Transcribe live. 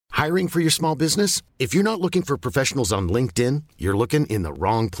Hiring for your small business? If you're not looking for professionals on LinkedIn, you're looking in the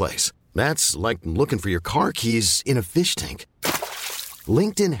wrong place. That's like looking for your car keys in a fish tank.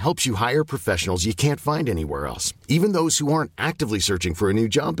 LinkedIn helps you hire professionals you can't find anywhere else, even those who aren't actively searching for a new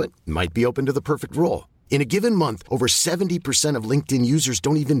job but might be open to the perfect role. In a given month, over 70% of LinkedIn users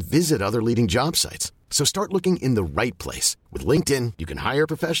don't even visit other leading job sites. So start looking in the right place. With LinkedIn, you can hire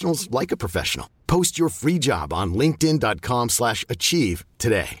professionals like a professional. Post your free job on linkedin.com/achieve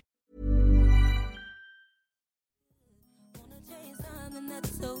today.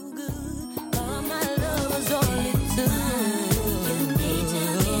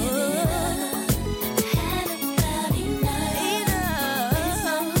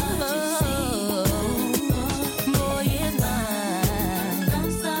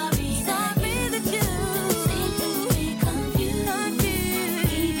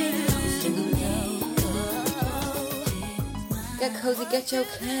 Get cozy, get your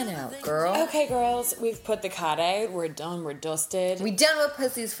can out, girl. Okay, girls, we've put the cat out. We're done. We're dusted. We done with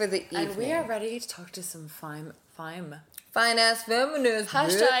pussies for the evening. And we are ready to talk to some fine ass feminists.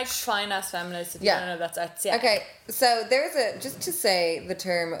 Hashtag fine ass feminists. If you don't know, that's Etsy. Okay, so just to say the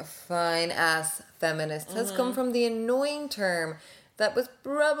term fine ass feminist has come from the annoying term that was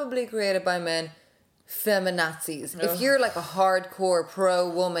probably created by men, feminazis. If you're like a hardcore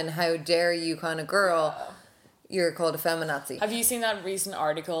pro-woman, how dare you kind of girl, you're called a feminazi. Have you seen that recent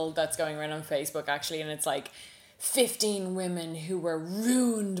article that's going around on Facebook, actually? And it's like 15 women who were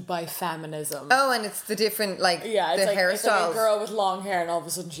ruined by feminism. Oh, and it's the different, the hairstyles. It's like a girl with long hair and all of a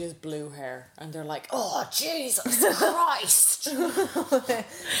sudden she has blue hair. And they're like, oh, Jesus Christ.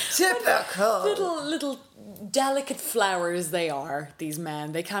 Typical. Little delicate flowers they are, these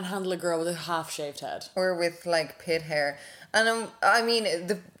men. They can't handle a girl with a half-shaved head. Or with, pit hair. And, I mean,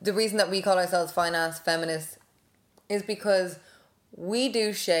 the reason that we call ourselves fine-ass feminists is because we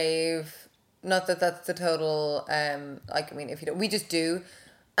do shave. Not that that's the total, if you don't, we just do.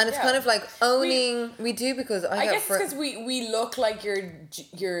 And it's kind of like owning, we do because I guess it's because we look like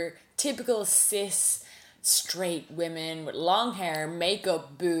your typical cis straight women with long hair,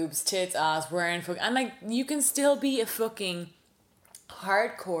 makeup, boobs, tits, ass, wearing and you can still be a fucking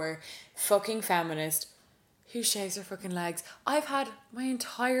hardcore fucking feminist who shaves her fucking legs. I've had my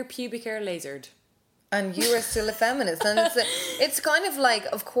entire pubic hair lasered. And you are still a feminist. And it's kind of like,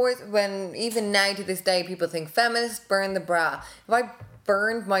 of course, when even now to this day, people think feminists burn the bra. If I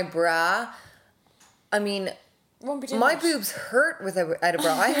burned my bra, I mean, my boobs hurt without a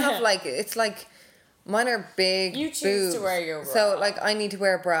bra. I have it's like, mine are big You choose boobs. to wear your bra. So I need to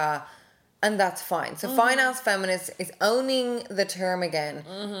wear a bra. And that's fine. So fine-ass feminist is owning the term again.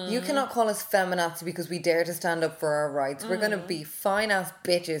 Mm-hmm. You cannot call us feminazis because we dare to stand up for our rights. We're going to be fine-ass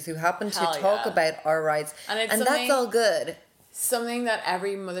bitches who happen to talk about our rights. And that's all good. Something that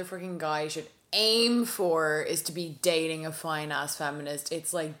every motherfucking guy should aim for is to be dating a fine-ass feminist.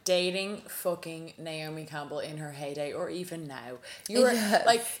 It's like dating fucking Naomi Campbell in her heyday, or even now.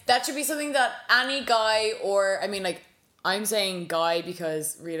 That should be something that any guy, or, I'm saying guy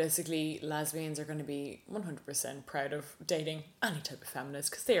because realistically lesbians are going to be 100% proud of dating any type of feminist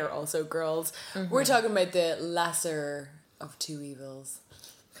because they are also girls. Mm-hmm. We're talking about the lesser of two evils.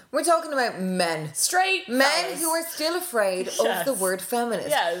 We're talking about men. Straight men who are still afraid of the word feminist.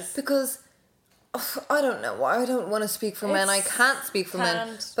 Yes. Because, I don't know, I don't want to speak for men. I can't speak for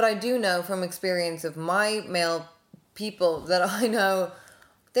men. But I do know from experience of my male people that I know,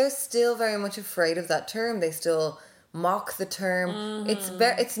 they're still very much afraid of that term. They still mock the term.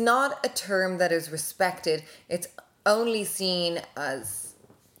 Mm-hmm. It's not a term that is respected. It's only seen as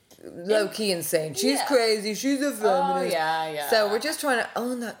low-key insane. She's crazy. She's a feminist. Oh, yeah. So we're just trying to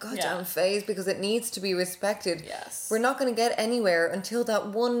own that goddamn phase because it needs to be respected. Yes. We're not going to get anywhere until that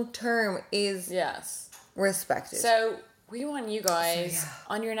one term is respected. So we want you guys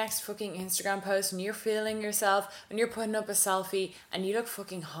on your next fucking Instagram post when you're feeling yourself, when you're putting up a selfie and you look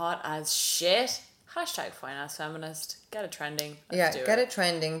fucking hot as shit, hashtag fine-ass feminist. Get it trending. Let's do it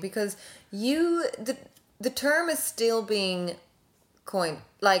trending because the term is still being coined.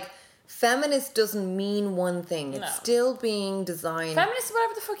 Feminist doesn't mean one thing. It's still being designed. Feminist is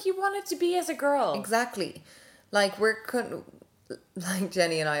whatever the fuck you want it to be as a girl. Exactly.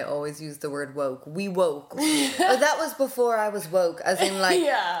 Jenny and I always use the word woke. We woke. But that was before I was woke. As in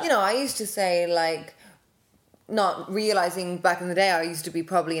I used to say not realizing back in the day I used to be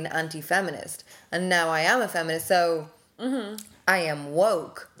probably an anti-feminist, and now I am a feminist, so I am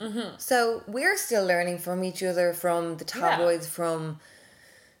woke. Mm-hmm. So we're still learning from each other, from the tabloids, from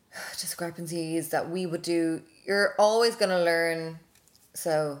discrepancies that we would do. You're always going to learn,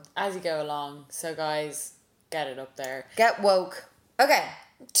 so as you go along. So guys, get it up there. Get woke. Okay,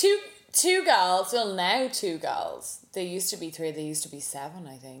 two gals, well now two gals, they used to be 3, they used to be 7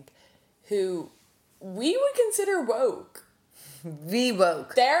 I think, who we would consider woke. The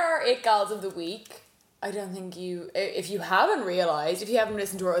woke. There are it gals of the week. I don't think if you haven't realised, if you haven't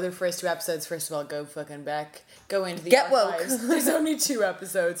listened to our other first 2 episodes, first of all, go fucking back, go into the archives. Woke. There's only 2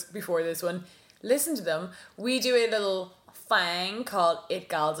 episodes before this one. Listen to them. We do a little thing called It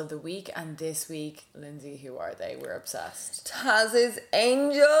Gals of the Week, and this week, Lindsay, who are they? We're obsessed. Taz's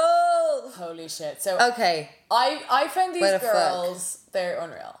Angels. Holy shit. So okay, I found these girls, they're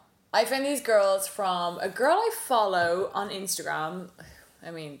unreal. I found these girls from a girl I follow on Instagram. I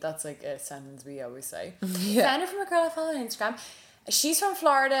mean, that's like a sentence we always say. Yeah. Found her from a girl I follow on Instagram. She's from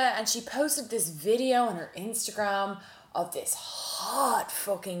Florida, and she posted this video on her Instagram of this hot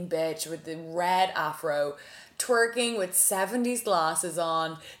fucking bitch with the red afro twerking with 70s glasses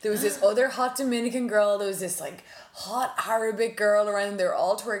on. There was this other hot Dominican girl. There was this like hot Arabic girl around. They were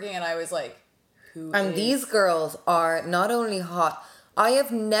all twerking, and I was like, who and is? These girls are not only hot, I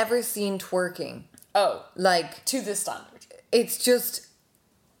have never seen twerking. Oh. Like. To the standard. It's just.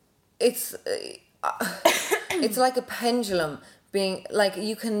 It's like a pendulum being. Like,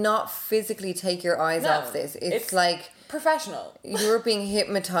 you cannot physically take your eyes off this. It's like. Professional. You're being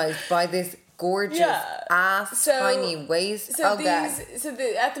hypnotized by this gorgeous ass, tiny waist. So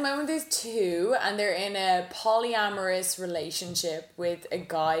at the moment there's 2, and they're in a polyamorous relationship with a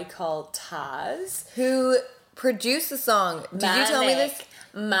guy called Taz, who produced the song. Did you tell me this?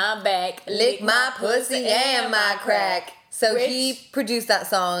 My back, lick my pussy and my crack. So he produced that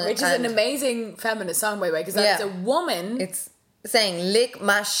song, which is an amazing feminist song, by the way, because that's a woman. It's saying lick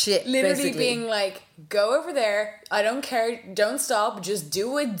my shit, literally basically. Being like, go over there, I don't care, don't stop, just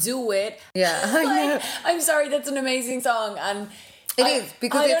do it. Yeah. Like, I'm sorry, that's an amazing song, and it is,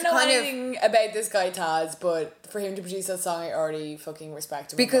 because I don't know anything about this guy Taz, but for him to produce that song, I already fucking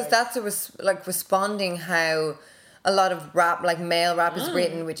respect him. Because that's responding how a lot of rap, like male rap, is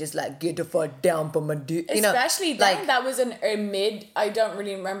written, which is like, get the fuck down for my dick. Especially then, like, that was a mid, I don't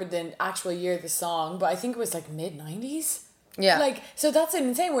really remember the actual year of the song, but I think it was like mid-90s. Yeah. Like, so that's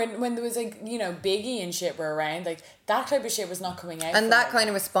insane. When there was like, Biggie and shit were around, like that type of shit was not coming out. And that kind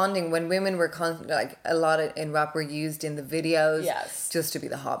of responding when women were like a lot in rap were used in the videos, just to be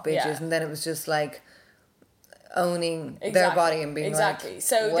the hot bitches, and then it was just like owning their body and being like,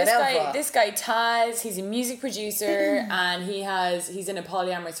 so whatever. this guy Taz, he's a music producer and he's in a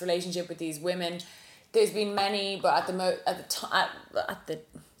polyamorous relationship with these women. There's been many, but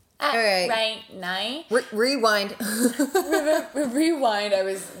right now. Rewind. Rewind. I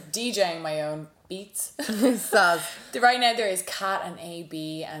was DJing my own beats. Right now there is Kat and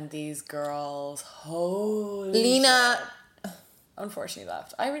AB and these girls. Holy Lena. Shit. Unfortunately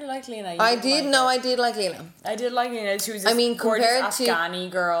left. I really like Lena. I did like Lena. I did like Lena. She was this gorgeous Afghani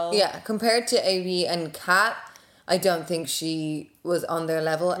girl. Yeah, compared to AB and Kat, I don't think she was on their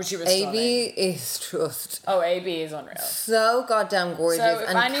level. But she was AB stunning. is just... Oh, AB is unreal. So goddamn gorgeous.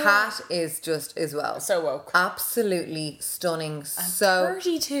 And Kat is just as well. So woke. Absolutely stunning. And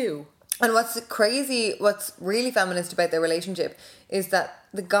 32. And what's really feminist about their relationship is that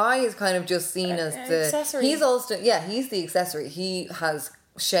the guy is kind of just seen as the... accessory. He's also... Yeah, he's the accessory. He has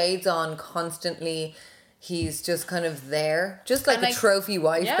shades on constantly. He's just kind of there. Just like a trophy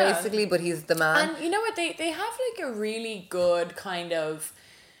wife, basically, but he's the man. And you know what? They have like a really good kind of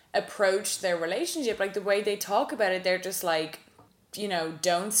approach to their relationship. Like the way they talk about it, they're just like,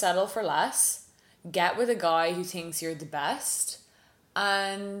 don't settle for less. Get with a guy who thinks you're the best.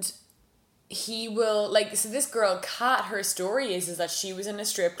 And... he will, so this girl, Kat, her story is that she was in a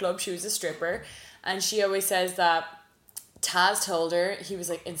strip club, she was a stripper, and she always says that Taz told her, he was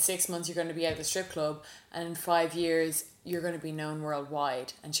like, in 6 months you're going to be out of the strip club, and in 5 years you're going to be known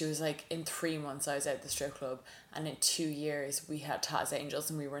worldwide. And she was like, in 3 months I was out of the strip club, and in 2 years we had Taz Angels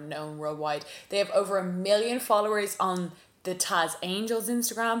and we were known worldwide. They have over 1 million followers on the Taz Angels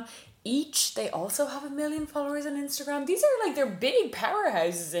Instagram. They also have 1 million followers on Instagram. These are like, they're big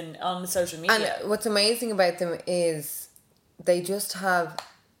powerhouses on social media. And what's amazing about them is they just have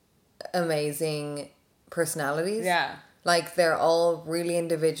amazing personalities. Yeah. Like, they're all really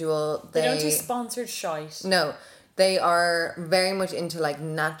individual. They don't do sponsored shite. No. They are very much into like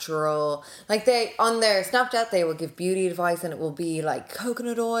natural, like they, on their Snapchat, they will give beauty advice and it will be like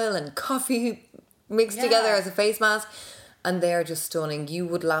coconut oil and coffee mixed together as a face mask. And they're just stunning. You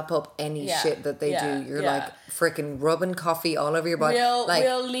would lap up any shit that they do. You're like freaking rubbing coffee all over your body.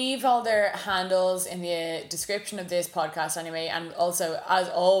 We'll leave all their handles in the description of this podcast anyway. And also, as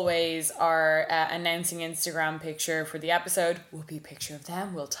always, our announcing Instagram picture for the episode will be a picture of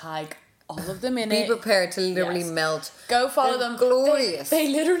them. We'll tag all of them in Be it. prepared to literally melt. Go follow them. Glorious. They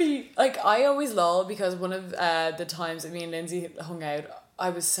literally, like, I always lol because one of the times that me and Lindsay hung out, I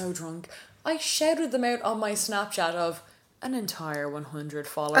was so drunk. I shouted them out on my Snapchat of an entire 100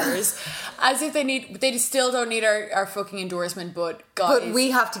 followers as if they still don't need our fucking endorsement, but guys. But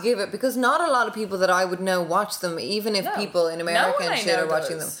we have to give it because not a lot of people that I would know watch them, even if people in America and shit are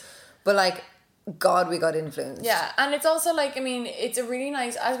watching them. But like, God, we got influenced. Yeah, and it's also like, I mean, it's a really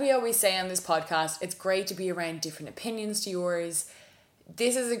nice, as we always say on this podcast, it's great to be around different opinions to yours.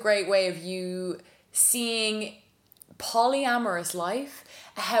 This is a great way of you seeing polyamorous life,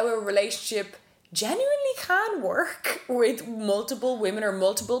 how a relationship genuinely can work with multiple women or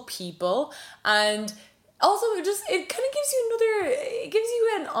multiple people, and also it kind of gives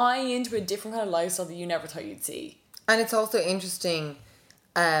you an eye into a different kind of lifestyle that you never thought you'd see. And it's also interesting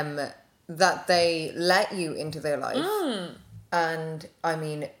that they let you into their life. And I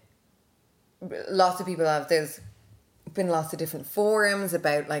mean, lots of people there's been lots of different forums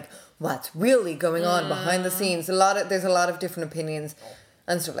about like what's really going on behind the scenes. There's a lot of different opinions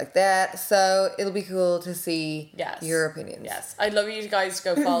and stuff like that. So it'll be cool to see your opinions. Yes. I'd love you guys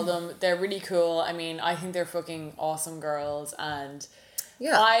to go follow them. They're really cool. I mean, I think they're fucking awesome girls, and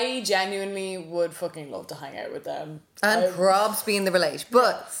I genuinely would fucking love to hang out with them. And probs being the relate.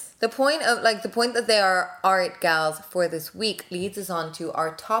 But the point that they are art gals for this week leads us on to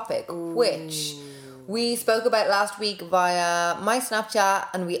our topic, which we spoke about last week via my Snapchat,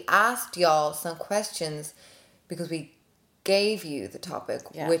 and we asked y'all some questions because we gave you the topic,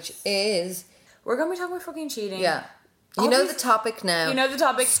 which is... We're going to be talking about fucking cheating. Yeah. You know the topic now. You know the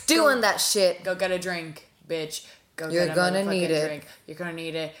topic. Stew on that shit. Go get a drink, bitch. You're gonna need it. Drink. You're going to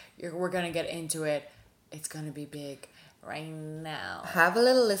need it. We're going to get into it. It's going to be big right now. Have a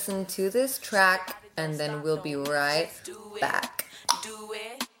little listen to this track, and then we'll be right back. Do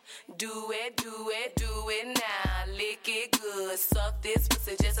it. Do it, do it, do it now. Lick it good. Suck this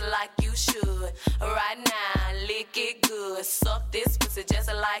pussy just like you should. Right now, lick it good. Suck this pussy just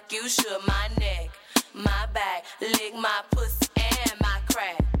like you should. My neck, my back, lick my pussy and my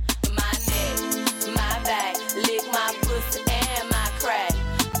crack. My neck, my back, lick my pussy and my crack.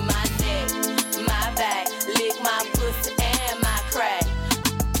 My neck, my back, lick my pussy and my crack.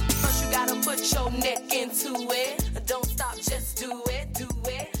 First you gotta put your neck into it. Don't stop, just do it, do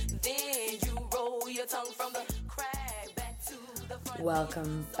it. Your tongue from the crack back to the front.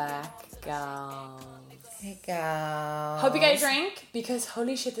 Welcome back, gals. Hey, gals. Hope you guys drank, because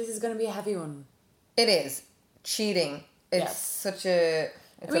holy shit, this is going to be a heavy one. It is. Cheating. It's a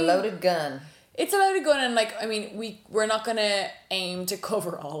loaded gun. It's a loaded gun, and like, I mean, we're not going to aim to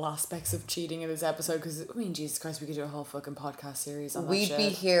cover all aspects of cheating in this episode, because, I mean, Jesus Christ, we could do a whole fucking podcast series on that shit. We'd be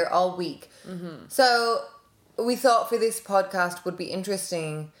here all week. Mm-hmm. So, we thought for this podcast would be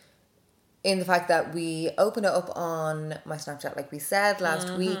interesting in the fact that we open it up on my Snapchat, like we said last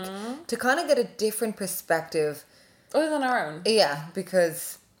week, to kind of get a different perspective. Other than our own. Yeah,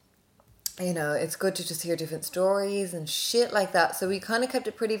 because, you know, it's good to just hear different stories and shit like that. So we kind of kept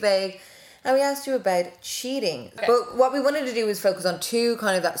it pretty vague. And we asked you about cheating. Okay. But what we wanted to do was focus on two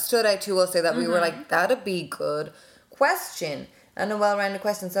kind of that stood out to us, so that we were like, that'd be good question. And a well-rounded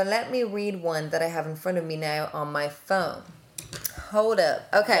question. So let me read one that I have in front of me now on my phone. Hold up.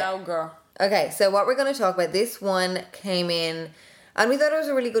 Okay. Go, girl. Okay, so what we're going to talk about, this one came in, and we thought it was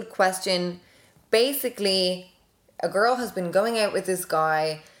a really good question. Basically, a girl has been going out with this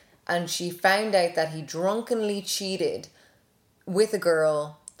guy, and she found out that he drunkenly cheated with a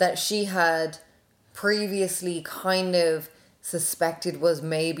girl that she had previously kind of suspected was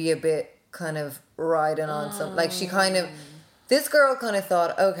maybe a bit kind of riding on something. Like, this girl kind of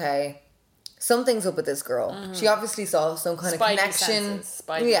thought, okay, something's up with this girl. Mm-hmm. She obviously saw some kind of connection.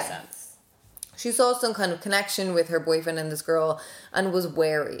 Spidey sense. She saw some kind of connection with her boyfriend and this girl and was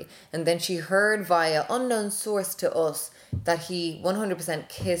wary. And then she heard via unknown source to us that he 100%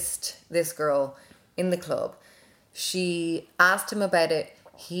 kissed this girl in the club. She asked him about it.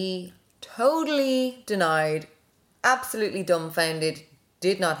 He totally denied, absolutely dumbfounded,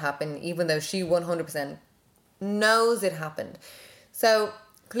 did not happen, even though she 100% knows it happened. So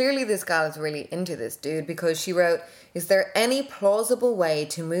clearly this gal is really into this dude, because she wrote, is there any plausible way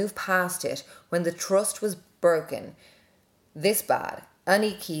to move past it when the trust was broken this bad and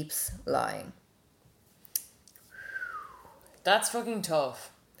he keeps lying? That's fucking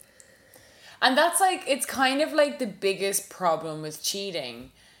tough. And that's like, it's kind of like the biggest problem with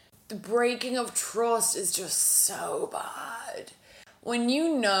cheating. The breaking of trust is just so bad. When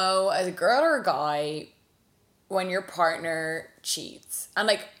you know, as a girl or a guy, when your partner cheats, and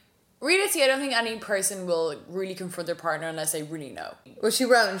like, Realistically, I don't think any person will really confront their partner unless they really know. Well, she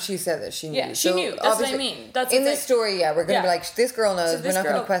wrote and she said that she knew. Yeah, she knew. That's what I mean. That's in this story, we're going to be like, this girl knows. So we're not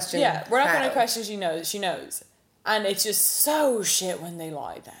going to question. Yeah, we're not going to how. question. She knows. She knows, and it's just so shit when they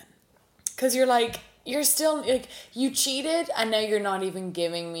lie. Then, because you're like, you're still like, you cheated, and now you're not even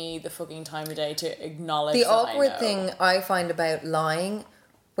giving me the fucking time of day to acknowledge. The that awkward I know. thing I find about lying,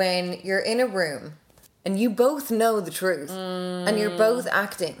 when you're in a room and you both know the truth and you're both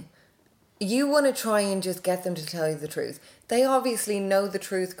acting. You want to try and just get them to tell you the truth. They obviously know the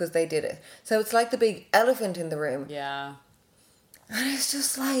truth because they did it. So it's like the big elephant in the room. Yeah. And it's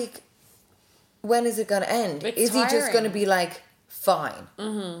just like, when is it going to end? It's is he just tiring. going to be like, fine?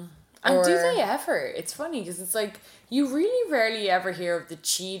 Mm-hmm. And do they ever? It's funny because it's like, you really rarely ever hear of the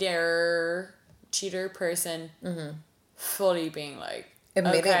cheater person fully being like,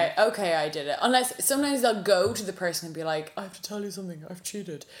 admitting. Okay, I did it. Unless sometimes they'll go to the person and be like, I have to tell you something, I've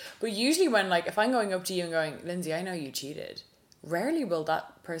cheated. But usually when, like, if I'm going up to you and going, Lindsay, I know you cheated, rarely will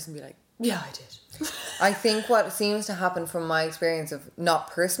that person be like, yeah, I did. I think what seems to happen from my experience of,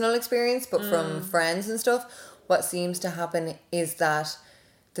 not personal experience, but from friends and stuff, what seems to happen is that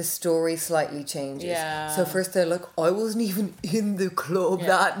the story slightly changes. Yeah. So first they're like, I wasn't even in the club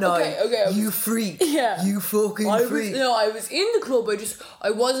that night. Okay, you freak. Yeah. You fucking freak. I was in the club,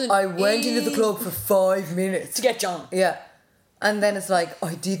 I wasn't I went into the club for 5 minutes. to get John. Yeah. And then it's like,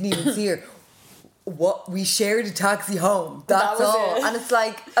 I didn't even see her. What? We shared a taxi home. That's That was all. it. And it's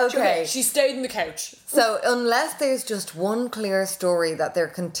like, okay. She stayed in the couch. So unless there's just one clear story that they're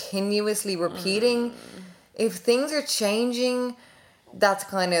continuously repeating, if things are changing, that's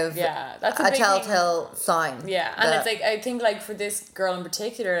kind of that's a big telltale sign. Yeah, and that- it's like, I think like for this girl in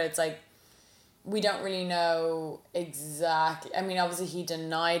particular, it's like, we don't really know exactly. I mean, obviously he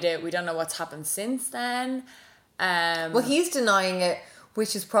denied it. We don't know what's happened since then. well, he's denying it,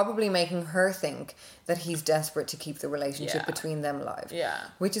 which is probably making her think that he's desperate to keep the relationship Yeah. between them alive. Yeah.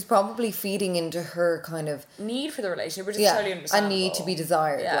 Which is probably feeding into her kind of Need for the relationship, which is totally a understandable. need to be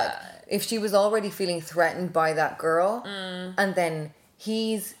desired. Yeah. Like, if she was already feeling threatened by that girl, and then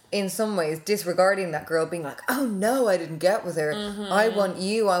he's in some ways disregarding that girl, being like, oh no, I didn't get with her. I want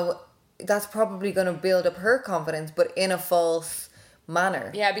you. That's probably going to build up her confidence, but in a false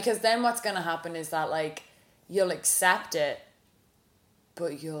manner. Yeah, because then what's going to happen is that, like, you'll accept it,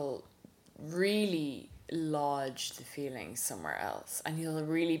 but you'll really lodge the feelings somewhere else. And you'll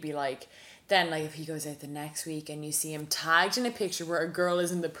really be like, then, like, if he goes out the next week and you see him tagged in a picture where a girl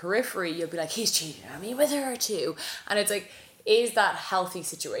is in the periphery, you'll be like, he's cheating on me with her too. And it's like, is that healthy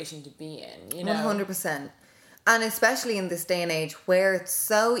situation to be in, you know? 100%. And especially in this day and age where it's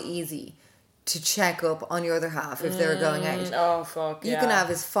so easy to check up on your other half if they're going out. Oh, fuck, You can have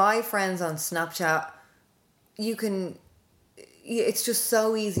his 5 friends on Snapchat. It's just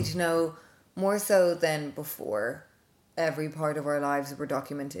so easy to know, more so than before. Every part of our lives were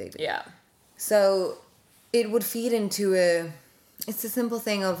documented. Yeah. So it would feed into it's a simple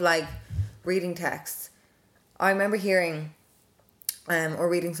thing of like reading texts. I remember hearing or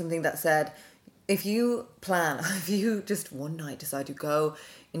reading something that said, if you just one night decide to go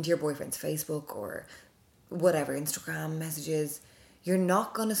into your boyfriend's Facebook or whatever, Instagram messages, you're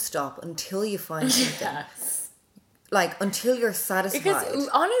not going to stop until you find something. Yes. Like, until you're satisfied. Because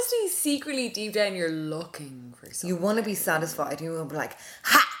honestly, secretly, deep down, you're looking for something. You want to be satisfied. You want to be like,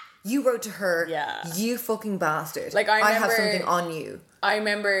 ha! You wrote to her. Yeah. You fucking bastard. Like, I have remember- something on you. I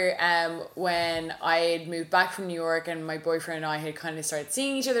remember when I had moved back from New York and my boyfriend and I had kind of started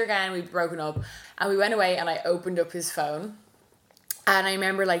seeing each other again. We'd broken up and we went away and I opened up his phone and I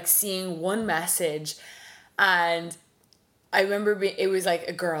remember like seeing one message and I remember it was like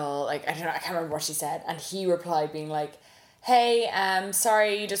a girl, like I can't remember what she said, and he replied being like, hey,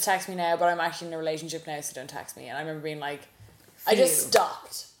 sorry you just text me now, but I'm actually in a relationship now, so don't text me. And I remember being like, I just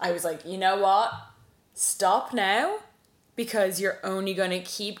stopped. I was like, you know what? Stop now. Because you're only going to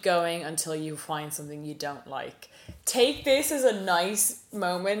keep going until you find something you don't like. Take this as a nice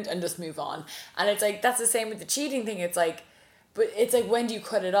moment and just move on. And it's like, that's the same with the cheating thing. It's like, but it's like, when do you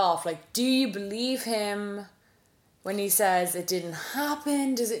cut it off? Like, do you believe him when he says it didn't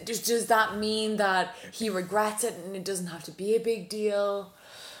happen? Does that mean that he regrets it and it doesn't have to be a big deal?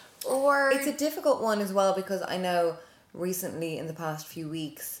 Or It's a difficult one as well, because I know recently in the past few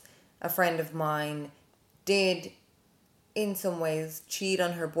weeks, a friend of mine did in some ways cheat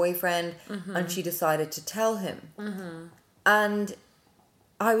on her boyfriend, and she decided to tell him. And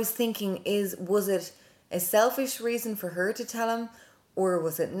I was thinking, was it a selfish reason for her to tell him, or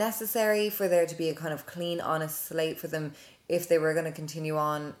was it necessary for there to be a kind of clean, honest slate for them if they were going to continue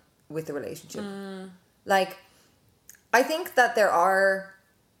on with the relationship? Like, I think that there are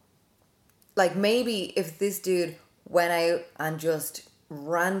like, maybe if this dude went out and just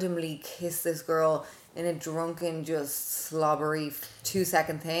randomly kissed this girl in a drunken, just slobbery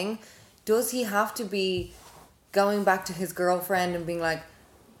 2-second thing, does he have to be going back to his girlfriend and being like,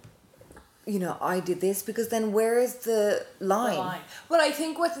 you know, I did this? Because then where is the line? Well, I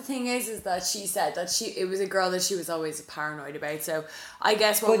think what the thing is that she said that it was a girl that she was always paranoid about. So I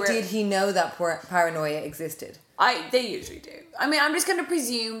guess did he know that paranoia existed? They usually do. I mean, I'm just going to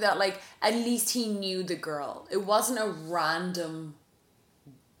presume that, like, at least he knew the girl. It wasn't a random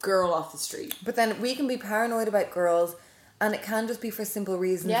girl off the street. But then we can be paranoid about girls, and it can just be for simple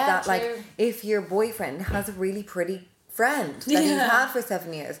reasons that, true. Like, if your boyfriend has a really pretty friend that he's had for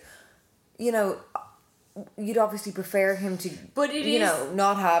 7 years, you know, you'd obviously prefer him to,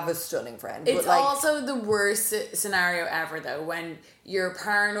 not have a stunning friend. It's also the worst scenario ever, though, when you're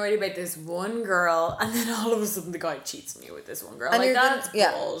paranoid about this one girl and then all of a sudden the guy cheats on you with this one girl. And that's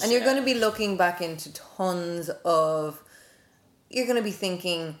bullshit. And you're going to be looking back into tons of... You're going to be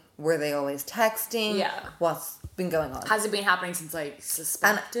thinking, were they always texting? Yeah. What's been going on? Has it been happening since I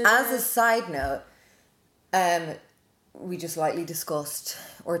suspected? And as a side note, we just lightly discussed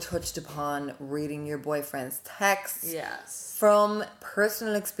or touched upon reading your boyfriend's texts. Yes. From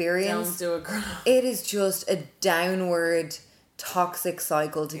personal experience, don't do it, girl. It is just a downward toxic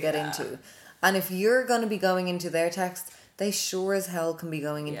cycle to get into. And if you're going to be going into their texts, they sure as hell can be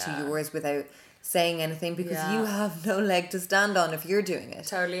going into yours without saying anything, because you have no leg to stand on if you're doing it.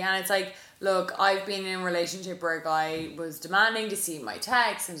 Totally. And it's like, look, I've been in a relationship where a guy was demanding to see my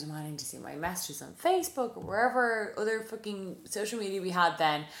texts and demanding to see my messages on Facebook or wherever other fucking social media we had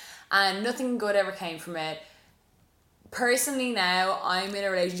then, and nothing good ever came from it. Personally now, I'm in a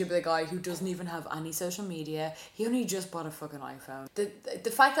relationship with a guy who doesn't even have any social media. He only just bought a fucking iPhone.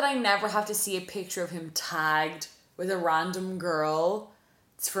 The fact that I never have to see a picture of him tagged with a random girl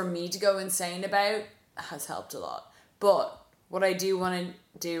for me to go insane about has helped a lot. But what I do want to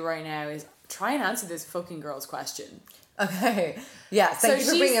do right now is try and answer this fucking girl's question. Okay. Yeah, thank you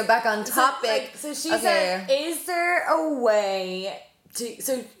for bringing it back on topic. So she said, is there a way to...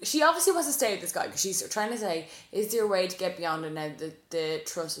 So she obviously wants to stay with this guy because she's trying to say, is there a way to get beyond it now that the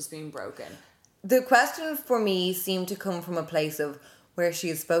trust is being broken? The question for me seemed to come from a place of where she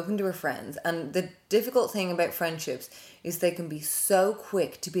has spoken to her friends. And the difficult thing about friendships is they can be so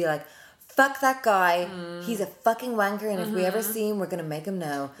quick to be like, fuck that guy, he's a fucking wanker, and if we ever see him, we're going to make him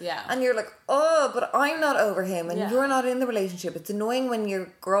know. Yeah. And you're like, oh, but I'm not over him, and you're not in the relationship. It's annoying when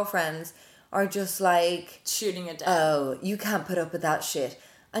your girlfriends are just like... shooting it down. Oh, you can't put up with that shit.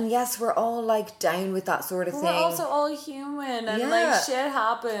 And yes, we're all like down with that sort of thing. We're also all human, and like shit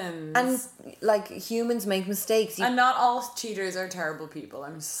happens. And like humans make mistakes. And not all cheaters are terrible people.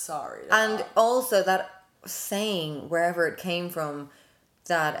 I'm sorry. And also that saying, wherever it came from,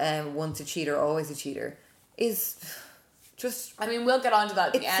 that once a cheater, always a cheater, is just... I mean, we'll get onto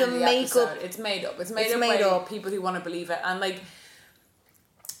that at the end of the episode. It's made up. It's made up by people who want to believe it. And like...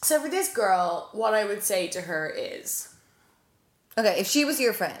 So for this girl, what I would say to her is... Okay, if she was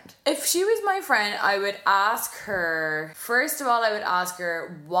your friend. If she was my friend, I would ask her... First of all, I would ask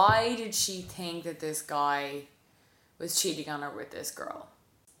her, why did she think that this guy was cheating on her with this girl?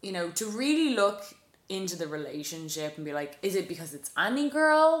 You know, to really look into the relationship and be like, is it because it's any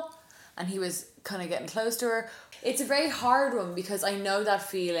girl and he was kind of getting close to her? It's a very hard one because I know that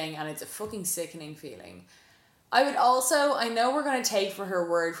feeling and it's a fucking sickening feeling. I would also, I know we're going to take for her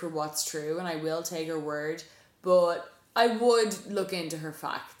word for what's true, and I will take her word, but I would look into her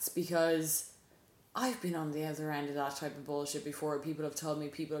facts because I've been on the other end of that type of bullshit before. People have told me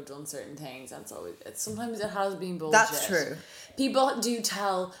people have done certain things, and so sometimes it has been bullshit. That's true. People do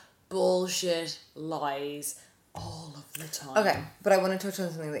tell bullshit lies all of the time. Okay, but I want to touch on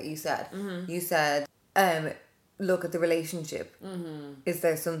something that you said. You said, look at the relationship. Is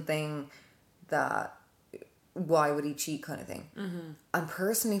there something that, why would he cheat kind of thing? And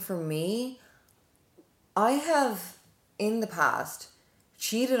personally for me, I have in the past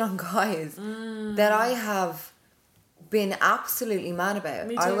cheated on guys that I have been absolutely mad about.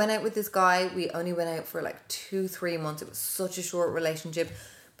 Me too. I went out with this guy, we only went out for like 2-3 months. It was such a short relationship,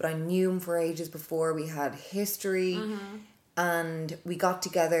 but I knew him for ages before. We had history, and we got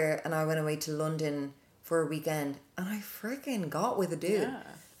together, and I went away to London for a weekend, and I freaking got with a dude. Yeah.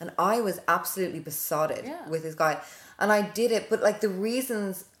 And I was absolutely besotted with this guy. And I did it, but like the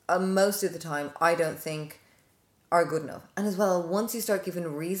reasons most of the time I don't think are good enough. And as well, once you start giving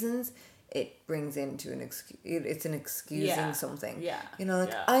reasons, it brings into an excuse. It's an excusing something. Yeah. You know,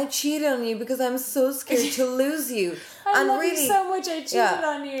 like, I cheated on you because I'm so scared to lose you. I love you so much, I cheated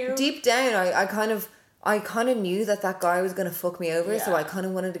on you. Deep down, I kind of I kind of knew that guy was going to fuck me over, so Yeah. I kind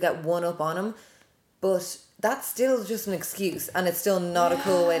of wanted to get one up on him. But that's still just an excuse, and it's still not a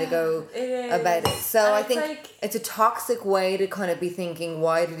cool way to go about it. So And I it's think like- it's a toxic way to kind of be thinking,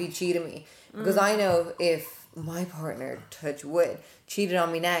 why did he cheat on me? Because I know if my partner, touch wood, cheated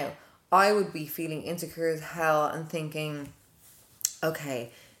on me now, I would be feeling insecure as hell and thinking,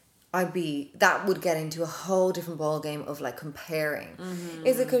 okay, that would get into a whole different ballgame of like comparing.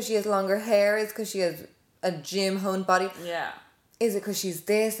 Is it because she has longer hair? Is it because she has a gym honed body? Yeah. Is it because she's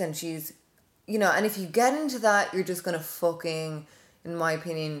this and she's, and if you get into that, you're just going to fucking, in my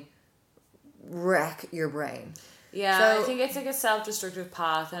opinion, wreck your brain. Yeah, So- I think it's like a self-destructive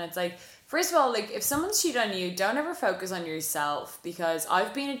path, and it's like, first of all, like, if someone's cheated on you, don't ever focus on yourself, because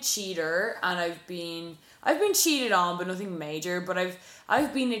I've been a cheater, and I've been cheated on, but nothing major, but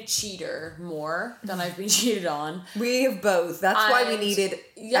I've been a cheater more than I've been cheated on. We have both. That's why we And- needed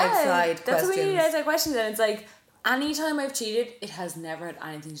Yeah, outside that's questions. what we need outside questions, and it's like, anytime I've cheated, it has never had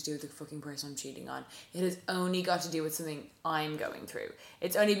anything to do with the fucking person I'm cheating on. It has only got to do with something I'm going through.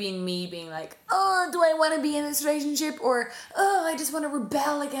 It's only been me being like, oh, do I want to be in this relationship? Or, oh, I just want to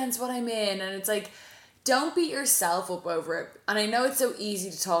rebel against what I'm in. And it's like, don't beat yourself up over it. And I know it's so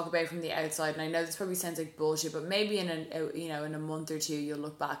easy to talk about from the outside, and I know this probably sounds like bullshit, but maybe in a month or two, you'll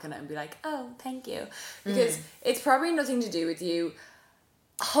look back on it and be like, oh, thank you. Because it's probably nothing to do with you.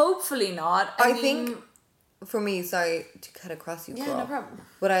 Hopefully not. I think, for me, sorry to cut across you, Yeah, girl, no problem.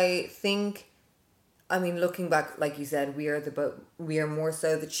 but I think, looking back, like you said, we are more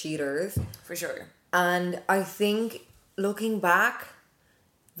so the cheaters. For sure. And I think, looking back,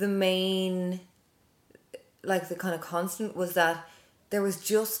 the main, like the kind of constant was that there was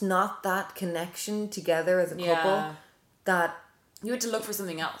just not that connection together as a couple. Yeah. That, You had to look for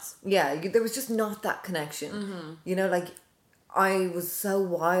something else. there was just not that connection. Like, I was so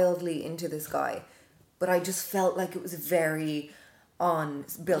wildly into this guy, but I just felt like it was very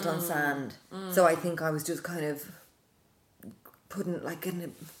built on sand. So I think I was just kind of putting like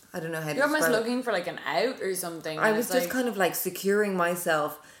I don't know how to You're almost describe it. looking for like an out or something. I and was it's just like, kind of like securing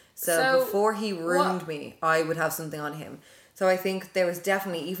myself. So So, before he ruined what- me, I would have something on him. So I think there was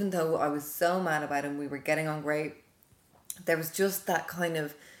definitely, even though I was so mad about him, we were getting on great, there was just that kind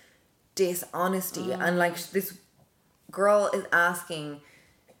of dishonesty. And like this girl is asking,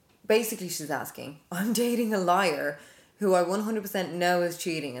 basically she's asking, I'm dating a liar who I 100% know is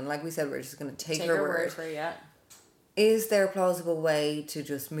cheating. And like we said, we're just going to take her word. for it, yeah. Is there a plausible way to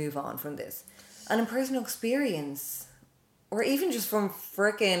just move on from this? And in personal experience, or even just from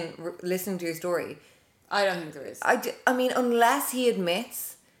frickin' listening to your story, I don't think there is. I mean, unless he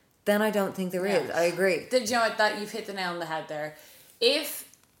admits, then I don't think there is. Yeah. I agree. Do you know what? That you've hit the nail on the head there. If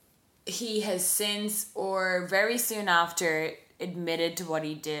he has since or very soon after admitted to what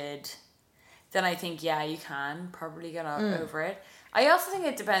he did, then I think, yeah, you can probably get over it. I also think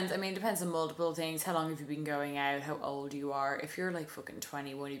it depends. I mean, it depends on multiple things. How long have you been going out? How old you are? If you're like fucking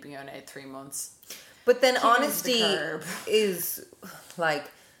 21, you've been going out 3 months. But then Kick him to the honesty curb. is like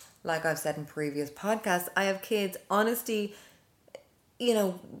I've said in previous podcasts, I have kids. Honesty,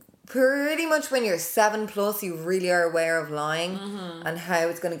 pretty much when you're 7+, you really are aware of lying and how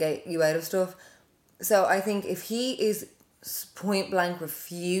it's going to get you out of stuff. So I think if he is point blank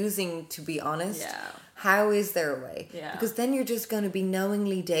refusing to be honest, Yeah. how is there a way? Yeah. Because then you're just going to be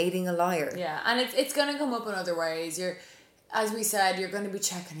knowingly dating a liar. Yeah, and it's going to come up in other ways. As we said, you're going to be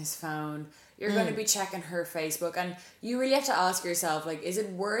checking his phone. You're going to be checking her Facebook. And you really have to ask yourself, like, is it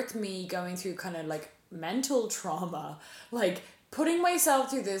worth me going through kind of, like, mental trauma? Like, putting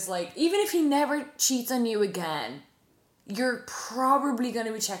myself through this, like, even if he never cheats on you again, you're probably going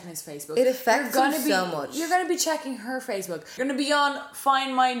to be checking his Facebook. It affects You're him gonna so much. You're going to be checking her Facebook. You're going to be on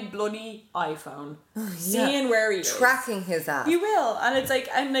Find My Bloody iPhone. Seeing where he is. Tracking his ass. You will, and it's like,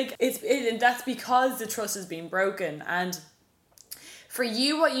 and that's because the trust has been broken. And for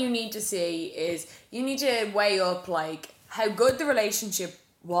you, what you need to see is you need to weigh up like how good the relationship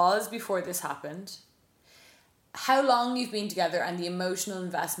was before this happened, how long you've been together, and the emotional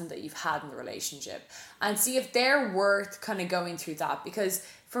investment that you've had in the relationship, and see if they're worth kind of going through that. Because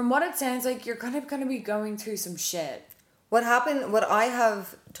from what it sounds like, you're kind of going to be going through some shit. What I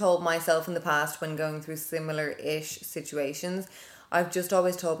have told myself in the past when going through similar-ish situations, I've just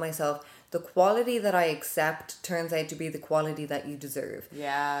always told myself, the quality that I accept turns out to be the quality that you deserve.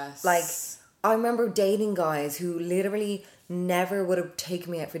 Yes. Like, I remember dating guys who literally never would have taken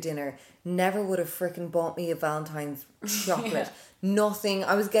me out for dinner, never would have freaking bought me a Valentine's chocolate, nothing.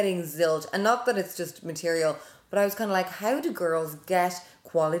 I was getting zilch. And not that it's just material, but I was kind of like, how do girls get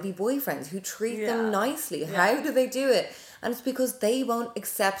quality boyfriends who treat them nicely. How do they do it? And it's because they won't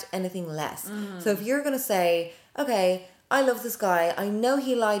accept anything less. So if you're going to say, okay, I love this guy, I know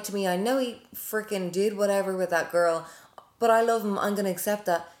he lied to me, I know he freaking did whatever with that girl, but I love him, I'm going to accept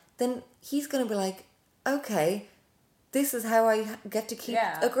that, then he's going to be like, okay, this is how I get to keep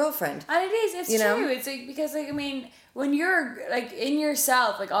a girlfriend. And it is, it's true. It's like, because like, I mean, when you're like in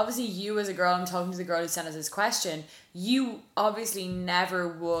yourself, like obviously you as a girl, I'm talking to the girl who sent us this question, you obviously never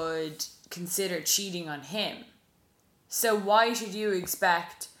would consider cheating on him. So why should you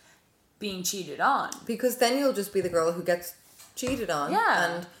expect being cheated on? Because then you'll just be the girl who gets cheated on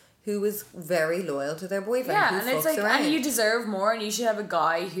and who is very loyal to their boyfriend. Yeah, who and it's like, around. and you deserve more, and you should have a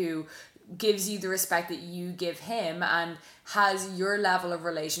guy who gives you the respect that you give him and has your level of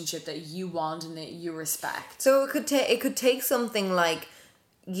relationship that you want and that you respect. So it could take something like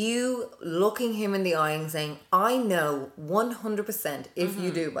you looking him in the eye and saying, I know 100%, if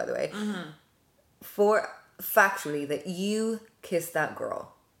you do, by the way, for factually that you kissed that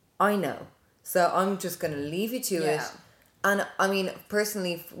girl. I know. So I'm just going to leave you to it. And I mean,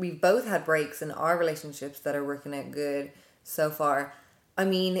 personally, we've both had breaks in our relationships that are working out good so far. I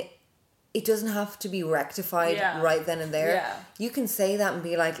mean, it doesn't have to be rectified right then and there. Yeah. You can say that and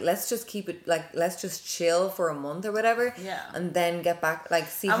be like, let's just keep it, like, let's just chill for a month or whatever. Yeah. And then get back, like,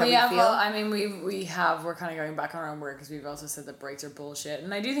 see how we feel. Well, I mean, we're kind of going back on our own word because we've also said that breaks are bullshit.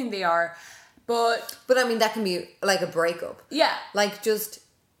 And I do think they are. But I mean, that can be like a breakup. Yeah. Like, just,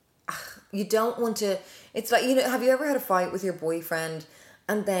 you don't want to, it's like, you know, have you ever had a fight with your boyfriend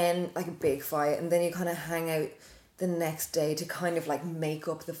and then, like, a big fight, and then you kind of hang out the next day to kind of like make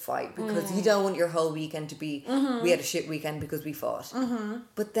up the fight because you don't want your whole weekend to be we had a shit weekend because we fought,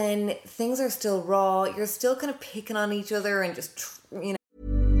 but then things are still raw, you're still kind of picking on each other and just, you know.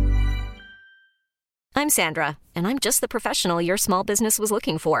 I'm Sandra, and I'm just the professional your small business was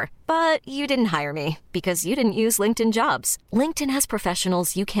looking for, but you didn't hire me because you didn't use LinkedIn Jobs. LinkedIn has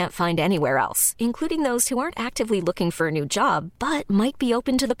professionals you can't find anywhere else, including those who aren't actively looking for a new job but might be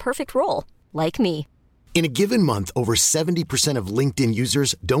open to the perfect role, like me. In a given month, over 70% of LinkedIn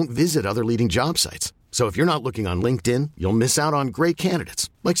users don't visit other leading job sites. So if you're not looking on LinkedIn, you'll miss out on great candidates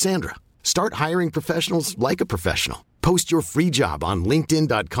like Sandra. Start hiring professionals like a professional. Post your free job on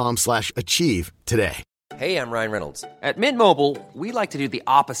linkedin.com/achieve today. Hey, I'm Ryan Reynolds. At Mint Mobile, we like to do the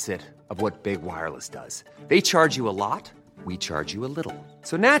opposite of what Big Wireless does. They charge you a lot. We charge you a little.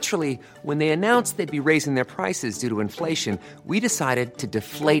 So naturally, when they announced they'd be raising their prices due to inflation, we decided to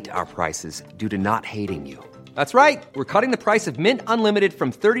deflate our prices due to not hating you. That's right. We're cutting the price of Mint Unlimited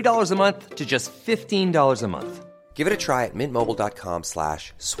from $30 a month to just $15 a month. Give it a try at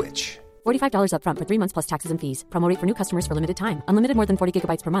mintmobile.com/switch. $45 up front for 3 months plus taxes and fees. Promo rate for new customers for limited time. Unlimited more than 40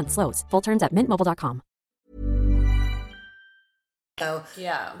 gigabytes per month. Slows full terms at mintmobile.com.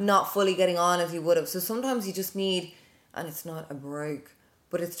 Not fully getting on as you would have. So sometimes you just need, and it's not a break,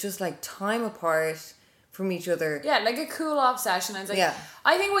 but it's just like time apart from each other. Yeah, like a cool off session. It's like,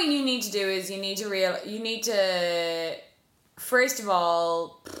 I think what you need to do is you need to first of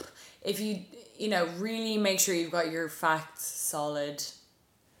all, if you know, really make sure you've got your facts solid,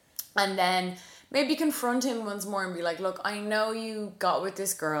 and then maybe confront him once more and be like, look, I know you got with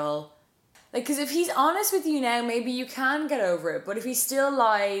this girl. Like, because if he's honest with you now, maybe you can get over it. But if he still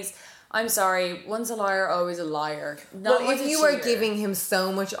lies, I'm sorry, once a liar, always a liar. Well, if you are giving him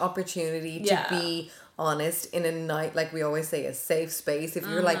so much opportunity to be honest in a night, like we always say, a safe space. If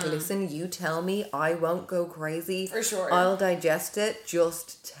you're like, listen, you tell me, I won't go crazy. For sure. I'll digest it.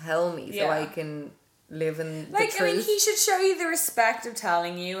 Just tell me so I can live in the truth. I mean, he should show you the respect of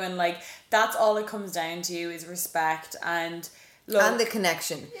telling you, and like that's all it comes down to is respect and look, and the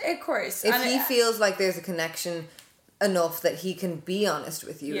connection. Of course. If he feels like there's a connection enough that he can be honest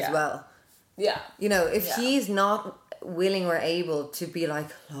with you as well. Yeah. You know, if he's not willing or able to be like,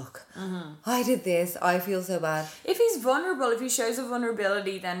 look, I did this, I feel so bad. If he's vulnerable, if he shows a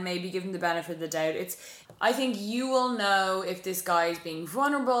vulnerability, then maybe give him the benefit of the doubt. I think you will know if this guy is being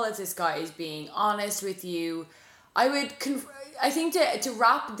vulnerable, if this guy is being honest with you. I think to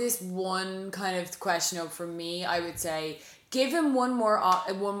wrap this one kind of question up for me, I would say give him one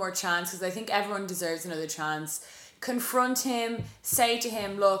more chance, because I think everyone deserves another chance. Confront him, say to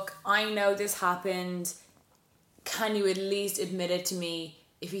him, look, I know this happened. Can you at least admit it to me?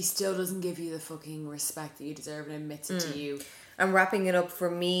 If he still doesn't give you the fucking respect that you deserve and admits it to you. And wrapping it up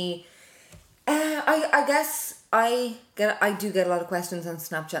for me, I guess I do get a lot of questions on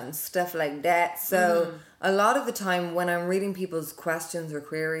Snapchat and stuff like that. So a lot of the time when I'm reading people's questions or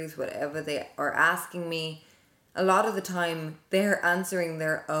queries, whatever they are asking me, a lot of the time they're answering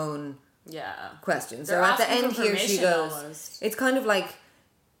their own questions. So at the end here she goes, almost. It's kind of like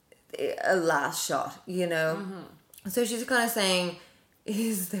a last shot, you know? Mm-hmm. So she's kind of saying,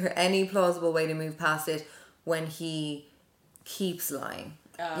 is there any plausible way to move past it when he keeps lying?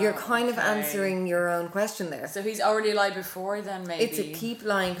 You're kind of answering your own question there. So he's already lied before then, maybe? It's a keep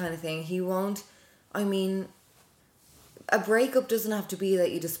lying kind of thing. He won't... I mean, a breakup doesn't have to be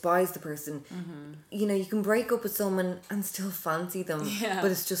that you despise the person. Mm-hmm. You know, you can break up with someone and still fancy them,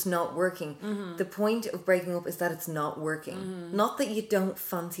 but it's just not working. Mm-hmm. The point of breaking up is that it's not working. Mm-hmm. Not that you don't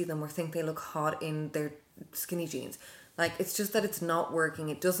fancy them or think they look hot in their skinny jeans. Like, it's just that it's not working.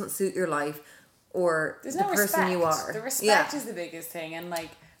 It doesn't suit your life or the person you are. The respect is the biggest thing. And,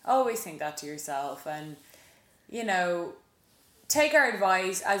 like, always think that to yourself. And, you know, take our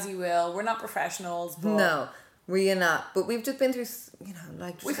advice as you will. We're not professionals, but... No. We're not, but we've just been through, you know,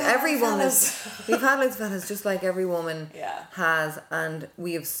 like just every woman. We've had loads of fellas, just like every woman has, and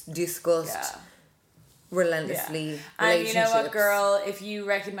we have discussed relentlessly. And you know what, girl? If you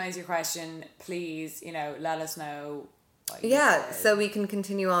recognise your question, please, you know, let us know. So we can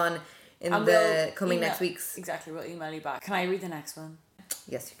continue on in the coming next weeks. Exactly, we'll email you back. Can I read the next one?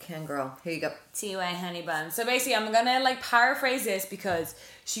 Yes, you can, girl. Here you go. TY honey bun. So basically, I'm gonna like paraphrase this because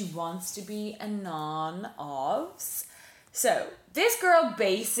she wants to be a non-ovs. So this girl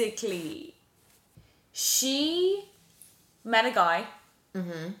basically, she met a guy,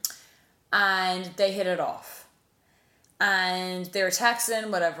 and they hit it off, and they were texting,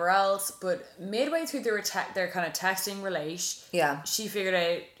 whatever else. But midway through their kind of texting relation, she figured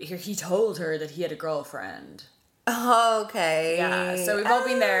out he told her that he had a girlfriend. Oh, okay. Yeah, so we've all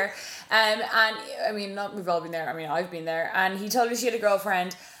been there. And I mean, not we've all been there. I mean, I've been there. And he told her she had a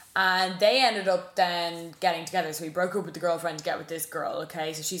girlfriend. And they ended up then getting together. So he broke up with the girlfriend to get with this girl,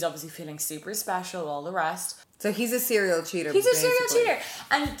 okay? So she's obviously feeling super special, all the rest. So he's a serial cheater. He's a serial cheater.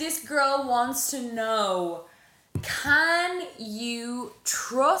 And this girl wants to know, can you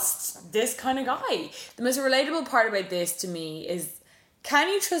trust this kind of guy? The most relatable part about this to me is, can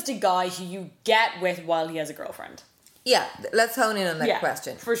you trust a guy who you get with while he has a girlfriend? Yeah, let's hone in on that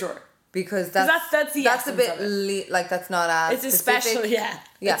question. For sure. Because that's a bit like that's not as it's specific. A special,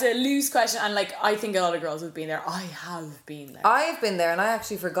 It's a loose question, and like I think a lot of girls have been there. I have been there. I've been there, and I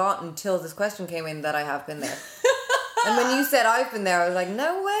actually forgot until this question came in that I have been there. And when you said I've been there, I was like,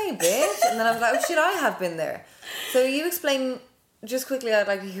 no way, bitch. And then I was like, oh shit, I have been there. So you explain just quickly, I'd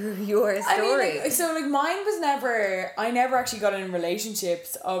like your story. I mean, mine was I never actually got in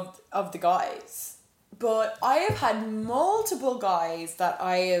relationships of the guys. But I have had multiple guys that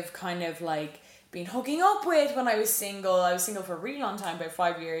I have kind of like been hooking up with when I was single. I was single for a really long time, about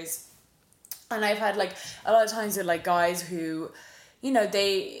 5 years. And I've had like a lot of times with like guys who, you know,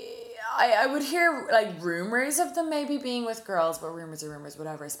 I would hear like rumors of them maybe being with girls, but rumors are rumors,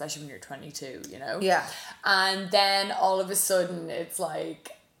 whatever, especially when you're 22, you know? Yeah. And then all of a sudden it's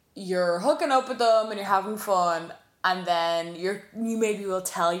like you're hooking up with them and you're having fun, and then you maybe will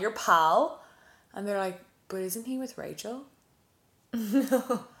tell your pal, and they're like, but isn't he with Rachel?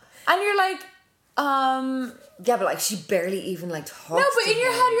 No. And you're like, yeah, but like she barely even like talks. No, but in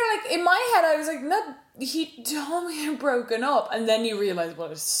your head you're like, in my head I was like, no, he told me they're broken up. And then you realise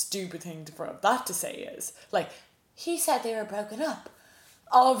what a stupid thing for that to say is. Like, he said they were broken up.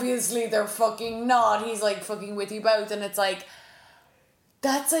 Obviously they're fucking not. He's like fucking with you both. And it's like,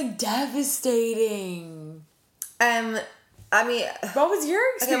 that's like devastating. I mean, what was your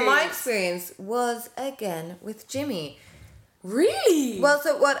experience? Okay, my experience was again with Jimmy. Really? Well,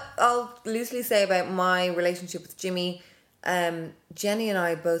 so what I'll loosely say about my relationship with Jimmy, Jenny and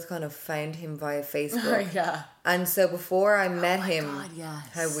I both kind of found him via Facebook. Oh, yeah. And so before I met him, God, yes.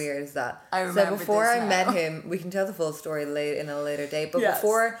 How weird is that? I remember. So before I now. met him, we can tell the full story in a later date. But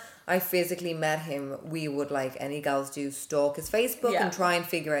before I physically met him, we would, like any gals do, stalk his Facebook and try and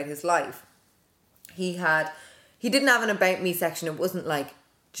figure out his life. He didn't have an about me section. It wasn't like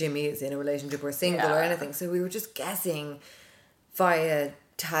Jimmy is in a relationship or single or anything. So we were just guessing via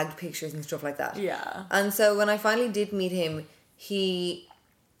tagged pictures and stuff like that. Yeah. And so when I finally did meet him, he,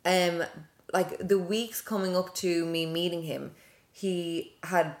 like the weeks coming up to me meeting him, he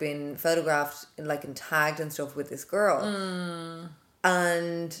had been photographed and tagged and stuff with this girl.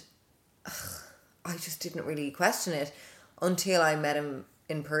 And I just didn't really question it until I met him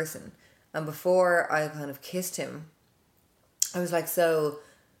in person. And before I kind of kissed him, I was like, so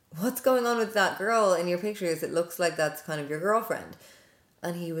what's going on with that girl in your pictures? It looks like that's kind of your girlfriend.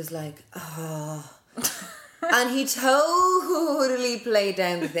 And he was like, oh. And he totally played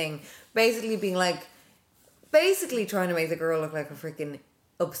down the thing. Basically trying to make the girl look like a freaking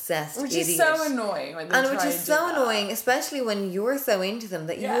obsessed idiot. Which is so annoying. Which is so annoying, especially when you're so into them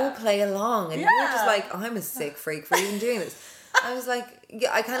that you'll play along. And you're just like, I'm a sick freak for even doing this. I was like,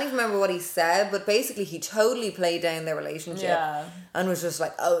 I can't even remember what he said, but basically he totally played down their relationship and was just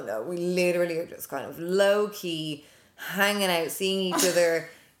like, oh no, we literally are just kind of low key hanging out, seeing each other,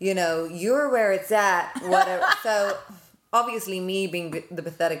 you know, you're where it's at, whatever. So obviously me being the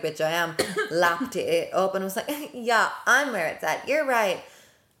pathetic bitch I am, lapped it up and was like, yeah, I'm where it's at, you're right.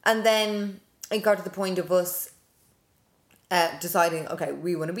 And then it got to the point of us deciding, okay,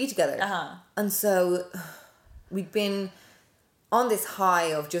 we want to be together. And so we'd been on this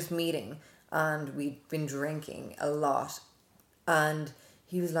high of just meeting, and we'd been drinking a lot. And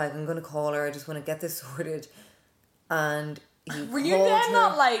he was like, I'm going to call her, I just want to get this sorted. And he Were you then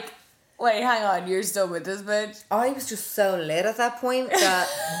not like, wait, hang on, you're still with this bitch? I was just so lit at that point that,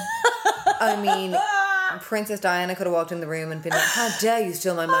 I mean, Princess Diana could have walked in the room and been like, how dare you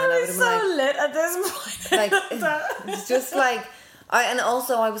steal my man? I was so lit at this point. Like, it's just like, and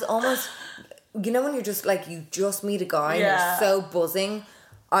also I was almost, you know when you're just like, you just meet a guy and you're so buzzing.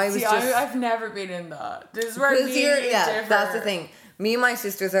 I've never been in that. This is where different. That's the thing. Me and my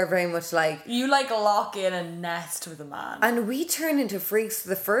sisters are very much like... You like lock in and nest with a man. And we turn into freaks.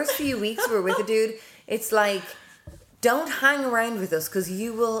 The first few weeks we're with a dude, it's like, don't hang around with us because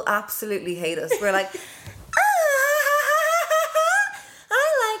you will absolutely hate us. We're like,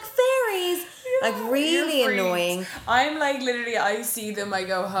 I like fairies. Like really annoying. I'm like literally, I see them, I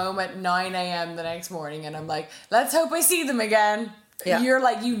go home at 9 a.m. the next morning and I'm like, let's hope I see them again. Yeah. You're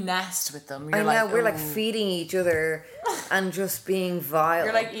like, you nest with them. You're I know, we're like feeding each other and just being vile.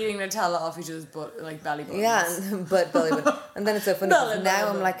 You're like eating Nutella off each other's like belly buttons. Yeah, but belly button. And then it's so funny because now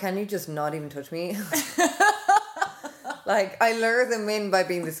I'm like, can you just not even touch me? Like, I lure them in by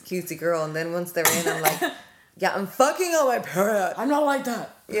being this cutesy girl, and then once they're in, I'm like, yeah, I'm fucking on my period. I'm not like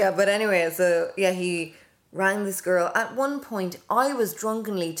that. Yeah, but anyway, so yeah, he rang this girl. At one point, I was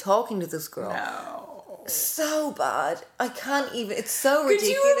drunkenly talking to this girl. No. So bad. I can't even. It's so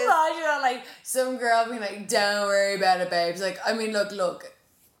ridiculous. Could you imagine that, like, some girl being like, don't worry about it, babes. Like, I mean, look,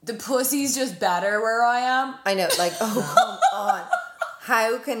 the pussy's just better where I am. I know, like, oh, come on.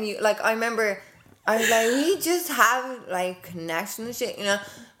 How can you, like, I remember, I was like, we just have, like, connection and shit, you know.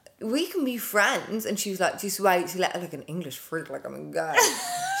 We can be friends. And she was like, just wait till it, like an English freak, like I'm a guy.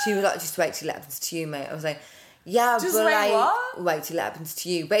 She was like, just wait till it happens to you, mate. I was like, yeah, just but wait, what? Wait till it happens to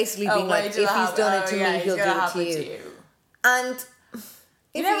you. Basically being like, if he's done it to me, he'll do it to you. And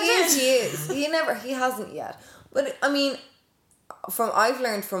if he is. He hasn't yet. But I mean, I've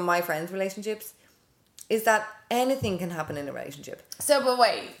learned from my friends' relationships is that anything can happen in a relationship. So, but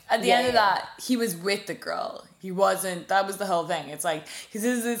wait, at the end of that, he was with the girl. He wasn't, that was the whole thing. It's like, because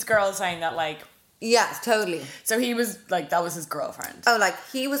this girl saying that, like, yes, totally. So he was, like, that was his girlfriend. Oh, like,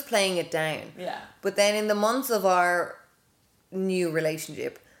 he was playing it down. Yeah. But then in the months of our new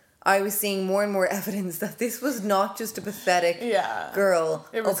relationship, I was seeing more and more evidence that this was not just a pathetic girl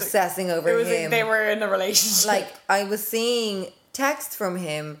obsessing over him. Like they were in a relationship. Like, I was seeing texts from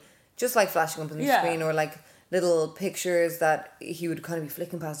him just, like, flashing up on the screen, or, like, little pictures that he would kind of be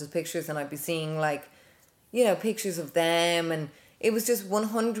flicking past his pictures, and I'd be seeing, like, you know, pictures of them, and it was just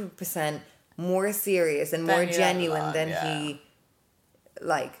 100% more serious and more genuine than he,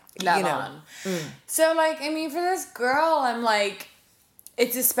 like, let you know. On. So, like, I mean, for this girl, I'm like,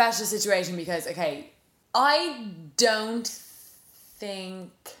 it's a special situation because, okay, I don't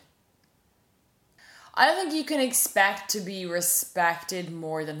think you can expect to be respected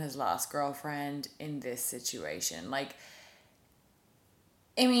more than his last girlfriend in this situation. Like,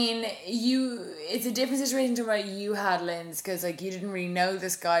 I mean, it's a different situation to what you had, Linz, because, like, you didn't really know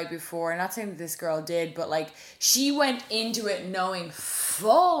this guy before. I'm not saying that this girl did, but, like, she went into it knowing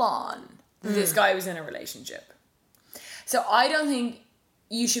full on that this guy was in a relationship. So I don't think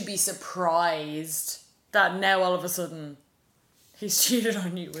you should be surprised that now all of a sudden he's cheated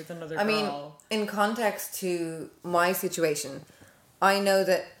on you with another girl. I mean, in context to my situation, I know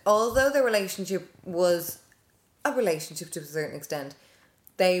that although the relationship was a relationship to a certain extent,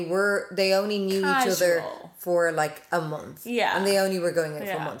 they only knew each other for like a month. Yeah. And they only were going out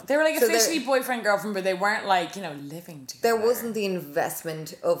for a month. They were like officially boyfriend, girlfriend, but they weren't like, you know, living together. There wasn't the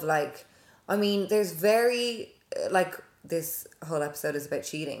investment of like, I mean, there's very, like, this whole episode is about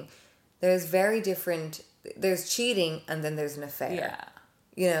cheating. There's cheating and then there's an affair. Yeah.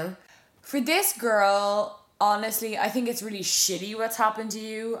 You know? For this girl, honestly, I think it's really shitty what's happened to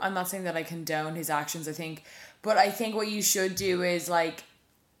you. I'm not saying that I condone his actions, but I think what you should do is, like,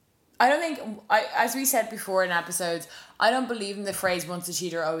 as we said before in episodes, I don't believe in the phrase once a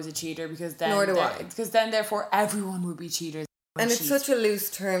cheater, always a cheater, because then, nor do I. Because then, therefore, everyone would be cheaters. And it's such a loose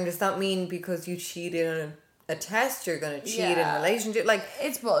term. Does that mean because you cheated on a test, you're going to cheat in a relationship. Like,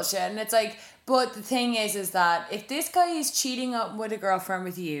 it's bullshit. And it's like, but the thing is that if this guy is cheating with a girlfriend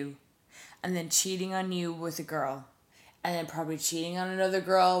with you, and then cheating on you with a girl, and then probably cheating on another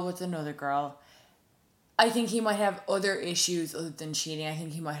girl with another girl, I think he might have other issues other than cheating. I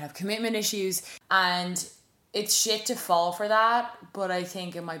think he might have commitment issues, and it's shit to fall for that, but I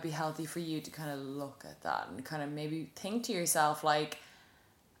think it might be healthy for you to kind of look at that and kind of maybe think to yourself, like,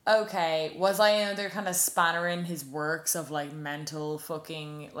 okay, was I another kind of spanner in his works of, like, mental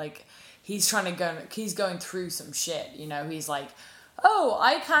fucking, like, he's going through some shit, you know? He's like, oh,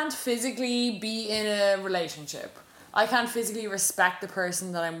 I can't physically be in a relationship. I can't physically respect the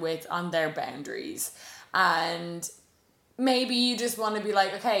person that I'm with on their boundaries. And maybe you just want to be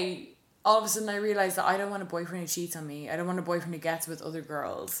like, okay, all of a sudden I realize that I don't want a boyfriend who cheats on me. I don't want a boyfriend who gets with other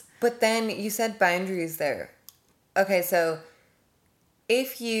girls. But then you said boundaries there. Okay, so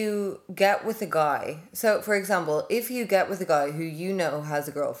if you get with a guy, so for example, if you get with a guy who you know has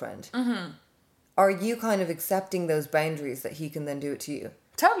a girlfriend, are you kind of accepting those boundaries that he can then do it to you?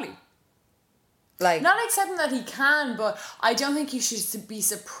 Totally. Like, not accepting that he can, but I don't think you should be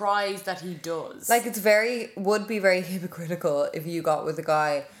surprised that he does. Like, would be very hypocritical if you got with a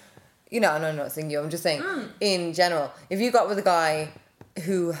guy, you know, and I'm not saying you, I'm just saying in general, if you got with a guy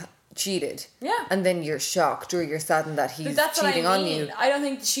who cheated, and then you're shocked or you're saddened that he's cheating on you. I don't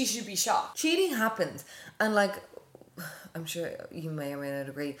think she should be shocked. Cheating happens, and like, I'm sure you may or may not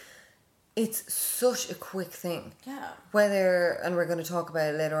agree, it's such a quick thing. Yeah. And we're going to talk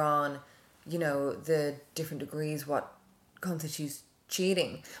about it later on, you know, the different degrees, what constitutes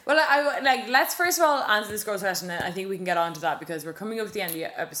cheating. Well, let's first of all answer this girl's question, and I think we can get on to that because we're coming up to the end of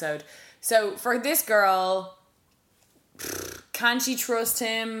the episode. So, for this girl, can she trust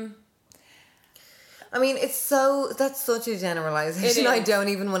him? I mean, that's such a generalization. I don't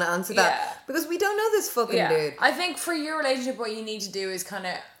even want to answer that because we don't know this fucking dude. I think for your relationship, what you need to do is kind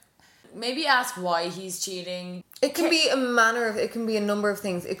of maybe ask why he's cheating. It can be it can be a number of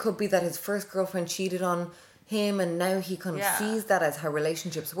things. It could be that his first girlfriend cheated on him and now he kind of sees that as how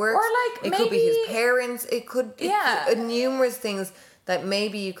relationships work. Or like, it could be his parents. It could numerous things that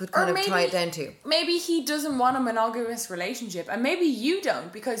maybe you could kind of tie it down to. Maybe he doesn't want a monogamous relationship, and maybe you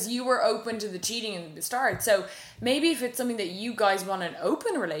don't because you were open to the cheating in the start. So maybe if it's something that you guys want an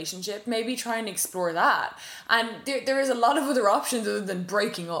open relationship, maybe try and explore that. And there is a lot of other options other than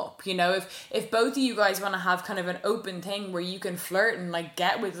breaking up. You know, if both of you guys want to have kind of an open thing where you can flirt and like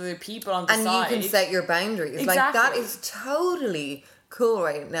get with other people on the side. And you can set your boundaries. Exactly. Like, that is totally cool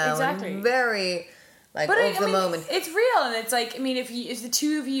right now. Exactly. And very... moment. It's real, and it's like, I mean, if the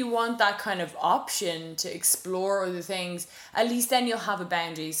two of you want that kind of option to explore other things, at least then you'll have a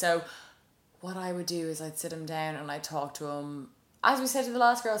boundary. So what I would do is I'd sit him down and I'd talk to him. As we said to the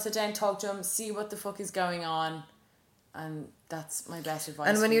last girl, sit down, talk to him, see what the fuck is going on, and that's my best advice.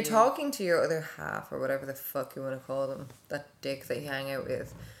 And when you're talking to your other half, or whatever the fuck you want to call them, that dick that you hang out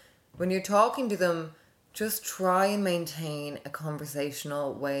with, when you're talking to them, just try and maintain a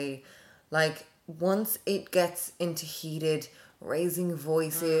conversational way. Like, once it gets into heated raising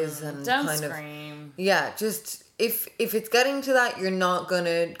voices and don't kind scream. Of just if it's getting to that, you're not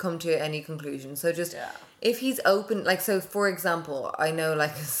gonna come to any conclusion. So just if he's open, like, so for example, I know,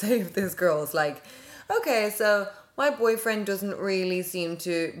 like, say if this girl's like, okay, so my boyfriend doesn't really seem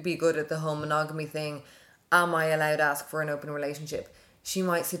to be good at the whole monogamy thing, am I allowed to ask for an open relationship? She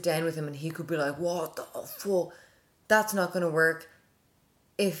might sit down with him and he could be like, what the fuck? That's not gonna work.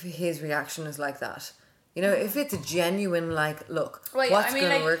 If his reaction is like that, you know, if it's a genuine, like, look, what's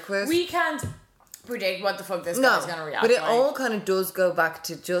going to work with? We can't predict what the fuck this guy's going to react but it like. all kind of does go back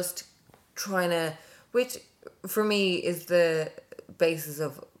to just trying to, which for me is the basis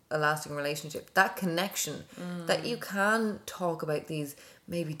of a lasting relationship, that connection, that you can talk about these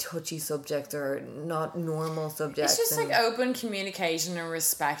maybe touchy subjects or not normal subjects. It's just like open communication and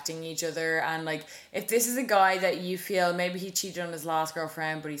respecting each other. And like, if this is a guy that you feel maybe he cheated on his last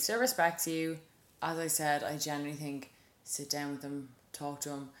girlfriend, but he still respects you, as I said, I genuinely think sit down with him, talk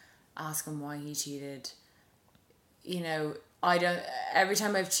to him, ask him why he cheated. You know, every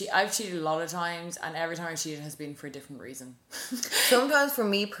time I've cheated a lot of times, and every time I've cheated has been for a different reason. Sometimes for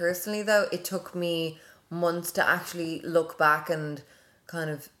me personally though, it took me months to actually look back and kind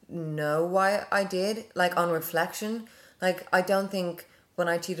of know why I did, like, on reflection. Like, I don't think when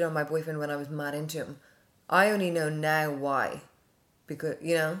I cheated on my boyfriend when I was mad into him, I only know now why, because,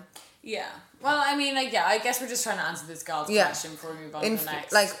 you know. Yeah. Well, I mean, like, I guess we're just trying to answer this girl's question before we move on to the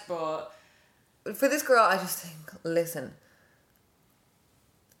next. Like, but for this girl, I just think, listen,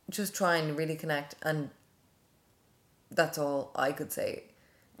 just try and really connect, and that's all I could say.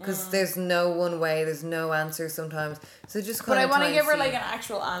 because there's no one way, there's no answer sometimes. So just kind of. But I want to give her like an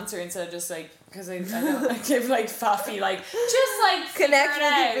actual answer instead of just like, because I don't give like faffy like just like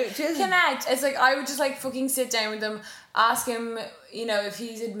connect with people. Connect. It's like I would just like fucking sit down with them, ask him, you know, if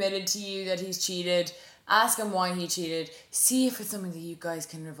he's admitted to you that he's cheated, ask him why he cheated, see if it's something that you guys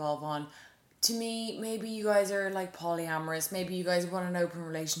can revolve on. To me, maybe you guys are like polyamorous, maybe you guys want an open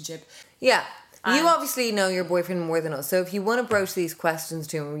relationship. Yeah. You obviously know your boyfriend more than us, so if you want to broach these questions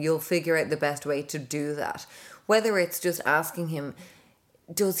to him, you'll figure out the best way to do that. Whether it's just asking him,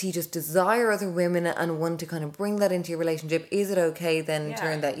 does he just desire other women and want to kind of bring that into your relationship? Is it okay then in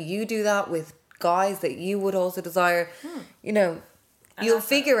turn that you do that with guys that you would also desire? You know, you'll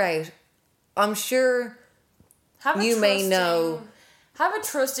figure out. I'm sure you may know. Have a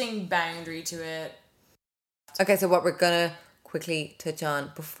trusting boundary to it. Okay, so what we're going to quickly touch on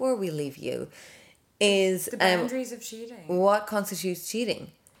before we leave you is the boundaries of cheating. What constitutes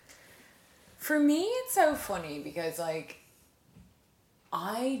cheating? For me, it's so funny because like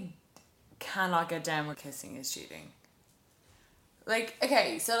I cannot get down with kissing is cheating. Like,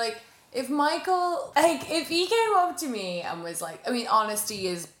 okay, so like if Michael, like if he came up to me and was like, I mean, honesty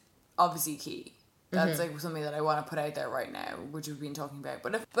is obviously key. That's like something that I want to put out there right now, which we've been talking about.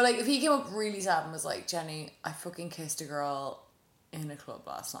 But like if he came up really sad and was like, Jenny, I fucking kissed a girl in a club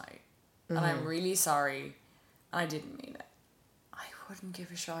last night, and I'm really sorry, and I didn't mean it, I wouldn't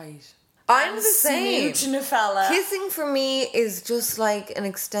give a shite. I'm the same. Smooching a fella. Kissing for me is just like an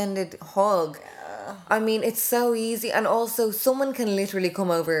extended hug. Yeah. I mean, it's so easy, and also someone can literally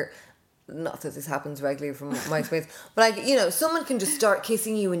come over. Not that this happens regularly from my experience, but like, you know, someone can just start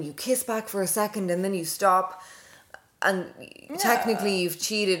kissing you and you kiss back for a second and then you stop and technically you've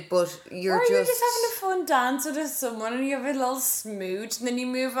cheated, but you're having a fun dance with someone and you have a little smooch and then you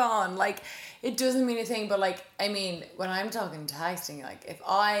move on. Like, it doesn't mean a thing, but like, I mean, when I'm talking texting, like if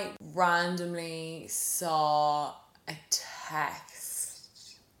I randomly saw a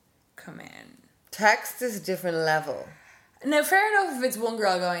text come in. Text is a different level. Now, fair enough if it's one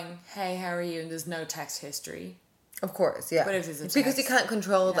girl going, hey, how are you? And there's no text history. Of course, yeah. But if it's a text, because you can't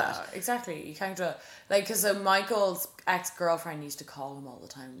control that. Exactly. You can't control. Like, because Michael's ex-girlfriend used to call him all the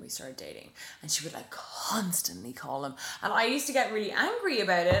time when we started dating. And she would, like, constantly call him. And I used to get really angry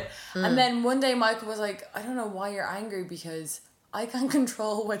about it. And then one day Michael was like, I don't know why you're angry because I can't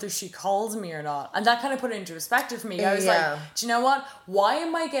control whether she calls me or not. And that kind of put it into perspective for me. I was like, do you know what? Why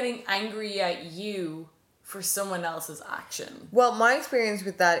am I getting angry at you for someone else's action? Well, my experience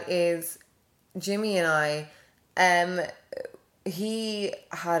with that is Jimmy and I, he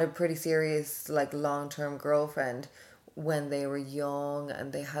had a pretty serious, like, long-term girlfriend when they were young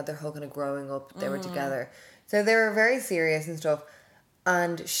and they had their whole kind of growing up, they were together. So they were very serious and stuff.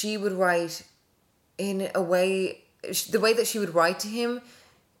 And she would write in a way, the way that she would write to him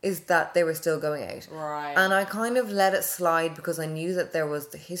is that they were still going out. Right. And I kind of let it slide because I knew that there was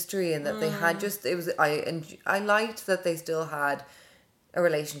the history and that they had just, I liked that they still had a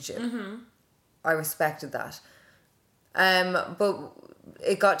relationship. I respected that. But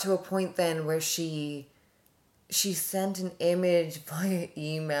it got to a point then where she sent an image via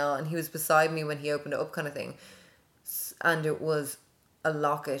email and he was beside me when he opened it up kind of thing. And it was a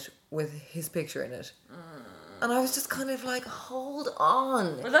locket with his picture in it. And I was just kind of like, hold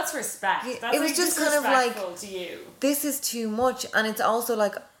on. Well, that's respect. That's it was like just kind of like, to you. This is too much. And it's also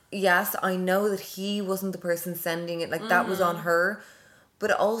like, yes, I know that he wasn't the person sending it. Like, that was on her.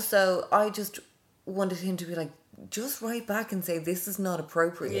 But also, I just wanted him to be like, just write back and say, this is not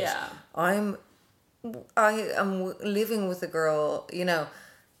appropriate. Yeah. I am living with a girl, you know.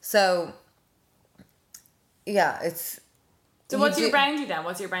 So, yeah, it's... So what's your boundary then?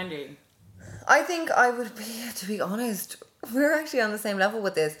 What's your boundary? I think I would be, to be honest, we're actually on the same level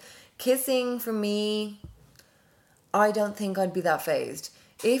with this. Kissing, for me, I don't think I'd be that phased.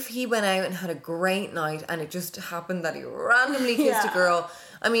 If he went out and had a great night and it just happened that he randomly kissed a girl,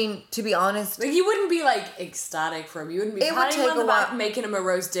 I mean, to be honest... Like, you wouldn't be, like, ecstatic for him. You wouldn't be patting him on the back making him a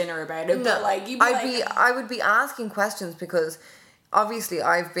roast dinner about it. No, but, like, you'd be I would be asking questions because... Obviously,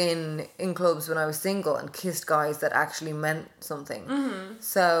 I've been in clubs when I was single and kissed guys that actually meant something.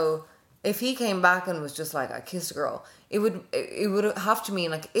 So if he came back and was just like, I kissed a girl, it would have to mean,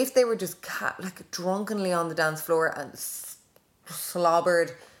 like, if they were just like drunkenly on the dance floor and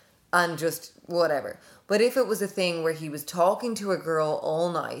slobbered and just whatever. But if it was a thing where he was talking to a girl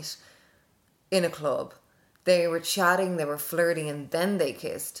all night in a club, they were chatting, they were flirting, and then they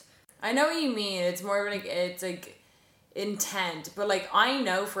kissed. I know what you mean. It's more like, it's like intent. But like, I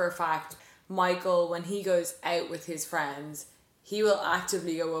know for a fact, Michael, when he goes out with his friends, he will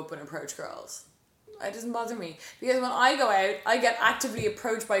actively go up and approach girls. it doesn't bother me. Because when I go out, I get actively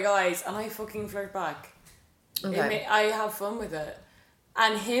approached by guys and I fucking flirt back. Okay. I have fun with it.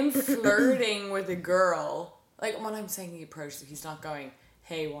 And him flirting with a girl, like when I'm saying he approached, he's not going,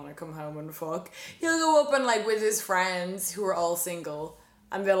 hey, wanna come home and fuck? He'll go up and like with his friends who are all single,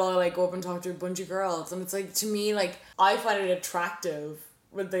 and they'll all like go up and talk to a bunch of girls. And it's like, to me, like, I find it attractive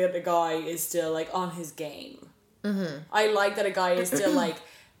when the guy is still like on his game. Mm-hmm. I like that a guy is still like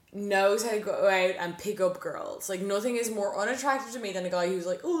knows how to go out and pick up girls. Like, nothing is more unattractive to me than a guy who's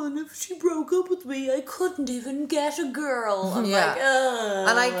like, oh, and if she broke up with me, I couldn't even get a girl. I'm like, ugh.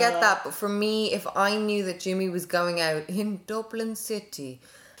 And I get that, but for me, if I knew that Jimmy was going out in Dublin City,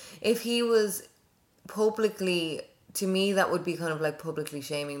 if he was publicly, to me, that would be kind of like publicly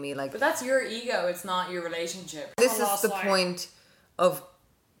shaming me. Like, but that's your ego, it's not your relationship. This is the point of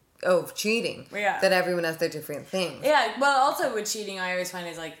cheating. Yeah. That everyone has their different things. Yeah, well, also with cheating, I always find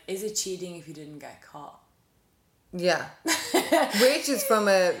is like, is it cheating if you didn't get caught? Yeah. Which is from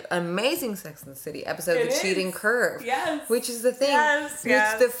an amazing Sex and the City episode, The Cheating Curve. Yes. Which is the thing. Yes.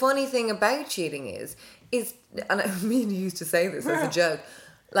 The funny thing about cheating is, and me and you used to say this as a joke,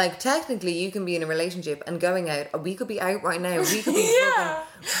 like, technically you can be in a relationship and going out, we could be out right now, we could be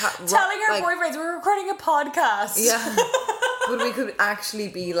telling our boyfriends we're recording a podcast. Yeah. But we could actually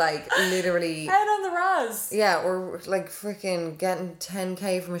be like literally out on the Raz. Yeah, or like freaking getting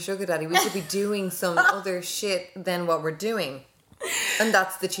 10k from a sugar daddy. We could be doing some other shit than what we're doing. And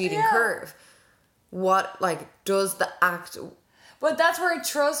that's the cheating curve. What, like, does the act... But that's where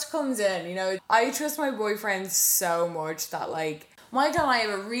trust comes in, you know. I trust my boyfriend so much that, like, Michael and I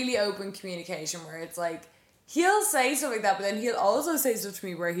have a really open communication where it's like, he'll say stuff like that, but then he'll also say stuff to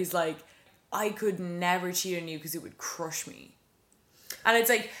me where he's like, I could never cheat on you because it would crush me. And it's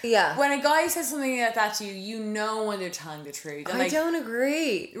like, when a guy says something like that to you, you know when they're telling the truth. And I don't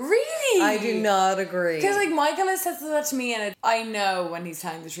agree. Really? I do not agree. Because like Michael has said that to me, and I know when he's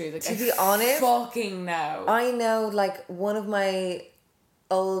telling the truth. Like, to be honest, fucking know. I know, like, one of my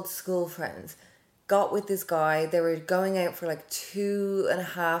old school friends got with this guy. They were going out for like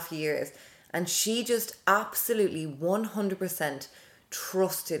 2.5 years, and she just absolutely 100%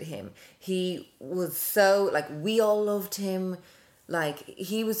 trusted him. He was so, like, we all loved him. Like,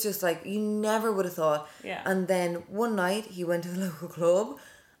 he was just like, you never would have thought. Yeah. And then one night he went to the local club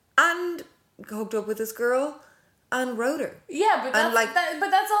and hooked up with this girl and wrote her. Yeah, but that's, like, but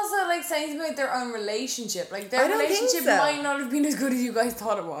that's also like saying something about their own relationship. Like, their relationship might not have been as good as you guys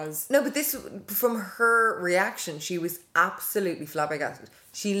thought it was. No, but this, from her reaction, she was absolutely flabbergasted.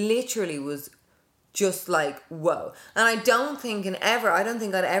 She literally was just like, whoa. And I don't think I'd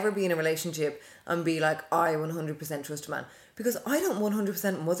ever be in a relationship and be like, I 100% trust a man. Because I don't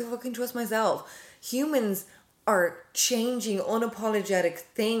 100% motherfucking trust myself. Humans are changing unapologetic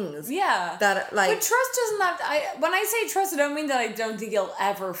things. Yeah. That, like... But trust doesn't have... when I say trust, I don't mean that I don't think he'll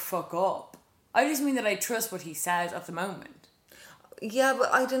ever fuck up. I just mean that I trust what he says at the moment. Yeah,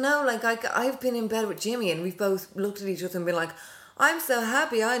 but I don't know. Like, I've been in bed with Jimmy and we've both looked at each other and been like, I'm so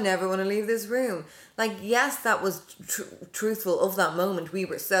happy I never want to leave this room. Like, yes, that was truthful of that moment. We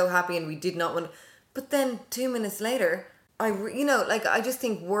were so happy and we did not want... But then 2 minutes later... I just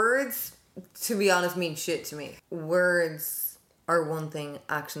think words, to be honest, mean shit to me. Words are one thing,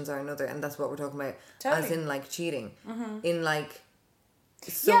 actions are another, and that's what we're talking about. Totally. As in, like, cheating. Mm-hmm. In, like,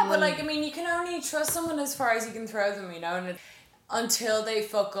 someone... Yeah, but, like, I mean, you can only trust someone as far as you can throw them, you know? And until they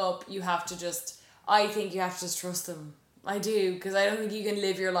fuck up, you have to just... I think you have to just trust them. I do, because I don't think you can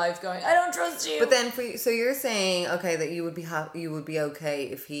live your life going, I don't trust you. But then, so you're saying, okay, that you would be okay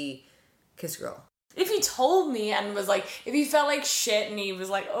if he kissed a girl. If he told me and was like, if he felt like shit and he was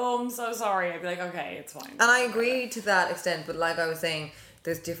like, oh, I'm so sorry, I'd be like, okay, it's fine. And I agree to that extent, but like I was saying,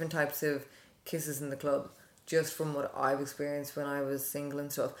 there's different types of kisses in the club, just from what I've experienced when I was single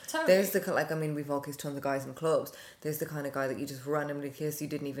and stuff. Totally. There's the, like, I mean, we've all kissed tons of guys in clubs. There's the kind of guy that you just randomly kiss, you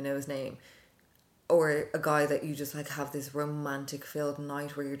didn't even know his name. Or a guy that you just, like, have this romantic filled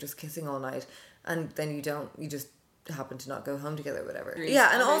night where you're just kissing all night, and then you just happen to not go home together or whatever.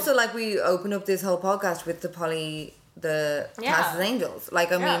 Yeah, and also, like, we open up this whole podcast with the Cast as Angels.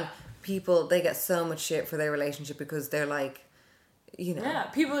 Like, I mean, people, they get so much shit for their relationship because they're like, you know. Yeah,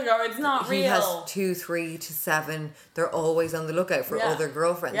 people go, it's not real. He has 2, 3 to 7. They're always on the lookout for other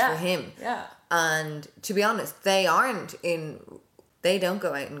girlfriends for him. Yeah. And to be honest, they don't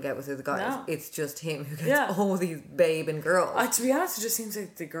go out and get with other guys. No. It's just him who gets all these babe and girls. To be honest, it just seems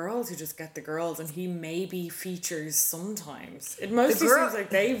like the girls who just get the girls, and he maybe features sometimes. It mostly seems like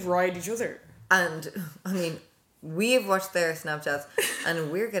they ride each other. And, I mean, we have watched their Snapchats,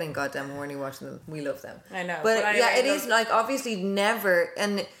 and we're getting goddamn horny watching them. We love them. I know. But it is, like, obviously never...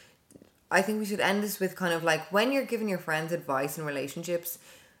 And I think we should end this with kind of like, when you're giving your friends advice in relationships,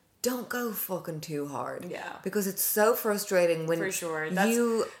 don't go fucking too hard. Yeah. Because it's so frustrating when for sure.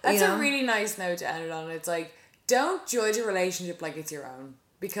 That's a really nice note to end it on. It's like, don't judge a relationship like it's your own.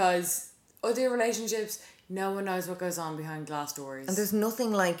 Because other relationships, no one knows what goes on behind glass doors. And there's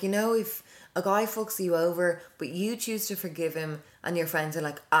nothing like, you know, if a guy fucks you over, but you choose to forgive him, and your friends are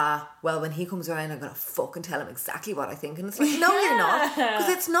like, well, when he comes around, I'm going to fucking tell him exactly what I think. And it's like, no, you're not. Because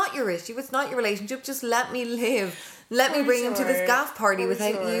it's not your issue. It's not your relationship. Just let me live. Let me bring him to this gaff party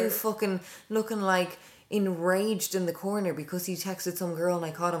without you fucking looking like enraged in the corner because you texted some girl and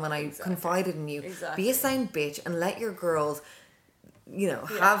I caught him and I confided in you. Be a sound bitch and let your girls, you know,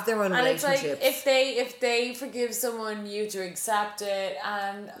 have their own relationships. And it's like, if they forgive someone, you to accept it.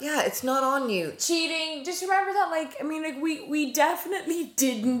 And yeah, it's not on you. Cheating, just remember that, like, I mean, like, we definitely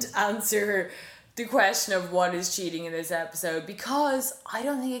didn't answer the question of what is cheating in this episode, because I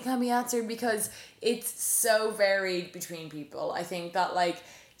don't think it can be answered, because it's so varied between people. I think that, like,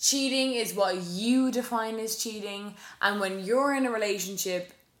 cheating is what you define as cheating, and when you're in a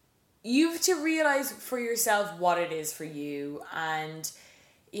relationship, you have to realize for yourself what it is for you. And,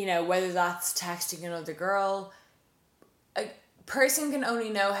 you know, whether that's texting another girl, a person can only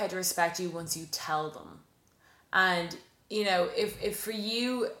know how to respect you once you tell them. And, you know, if for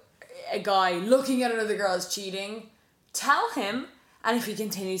you, a guy looking at another girl is cheating, tell him, and if he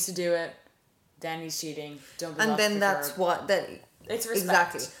continues to do it, then he's cheating. Don't be. And then that's what that it's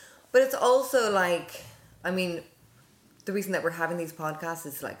respect. Exactly. But it's also like, I mean, the reason that we're having these podcasts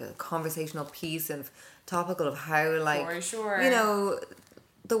is like a conversational piece and topical of how, like, for sure, you know,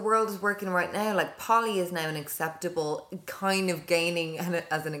 the world is working right now. Like, poly is now an acceptable, kind of gaining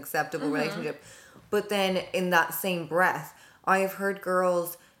as an acceptable relationship. But then in that same breath, I have heard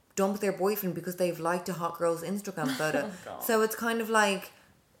girls dump their boyfriend because they've liked a hot girl's Instagram photo. So it's kind of like,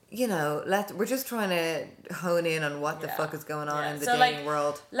 you know, we're just trying to hone in on what the fuck is going on in the dating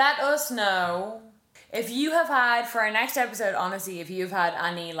world. Let us know if you have had, for our next episode, honestly, if you've had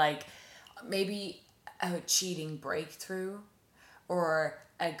any, like, maybe a cheating breakthrough, or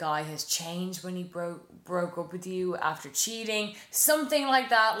a guy has changed when he broke up with you after cheating, something like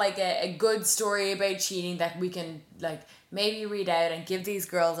that, like a good story about cheating that we can, like, maybe read out and give these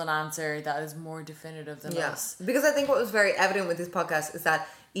girls an answer that is more definitive than us. Because I think what was very evident with this podcast is that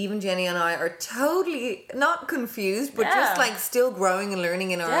even Jenny and I are totally not confused, but just like still growing and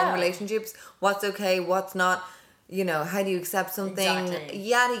learning in our own relationships. What's okay, what's not. You know, how do you accept something?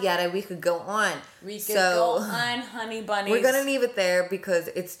 Yada yada. We could go on. We could go on, honey bunnies. We're gonna leave it there because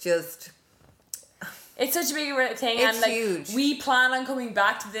it's just. It's such a big thing, it's and like huge. We plan on coming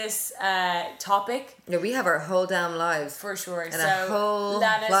back to this topic. Yeah, we have our whole damn lives for sure, and a whole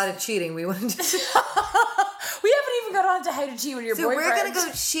lot of cheating we want to do. We haven't even got on to how to cheat with your boyfriend. So we're gonna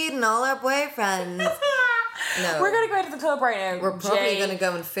go cheating all our boyfriends. No, we're gonna go to the club right now. We're probably gonna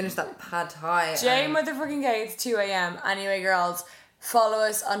go and finish that pad thai. Motherfucking Gates, 2 a.m. Anyway, girls, follow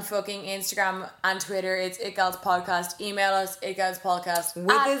us on fucking Instagram and Twitter. It's itgals podcast. Email us itgalspodcast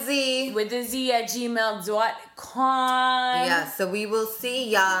with a Z at gmail.com. Yeah, so we will see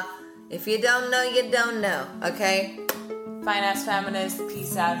ya. If you don't know, you don't know. Okay. Fine ass feminist.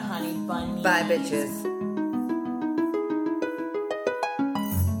 Peace out, honey bunny. Bye, bitches.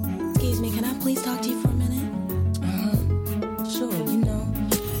 Excuse me, can I please talk to you for a minute? Sure, you know,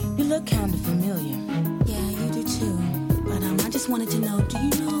 you look kind of familiar. Yeah, you do too. But I just wanted to know, do you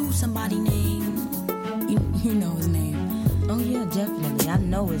know somebody named... You know his name. Oh yeah, definitely, I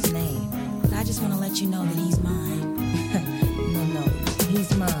know his name. But I just want to let you know that he's mine. No,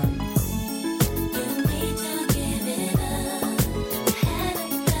 he's mine.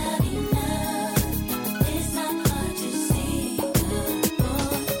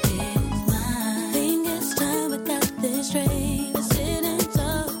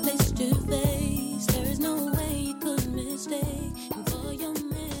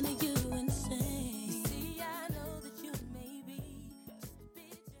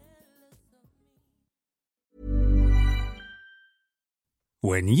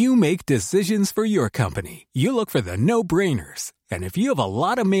 When you make decisions for your company, you look for the no-brainers. And if you have a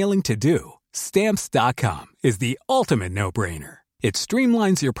lot of mailing to do, Stamps.com is the ultimate no-brainer. It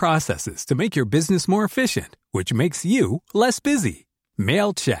streamlines your processes to make your business more efficient, which makes you less busy.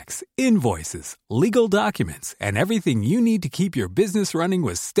 Mail checks, invoices, legal documents, and everything you need to keep your business running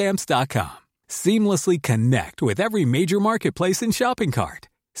with Stamps.com. Seamlessly connect with every major marketplace and shopping cart.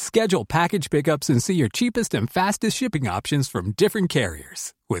 Schedule package pickups and see your cheapest and fastest shipping options from different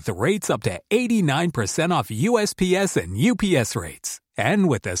carriers, with rates up to 89% off USPS and UPS rates. And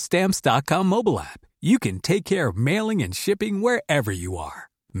with the Stamps.com mobile app, you can take care of mailing and shipping wherever you are.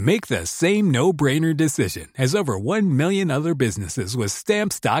 Make the same no-brainer decision as over 1 million other businesses with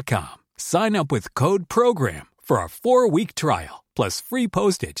Stamps.com. Sign up with code PROGRAM for a 4-week trial, plus free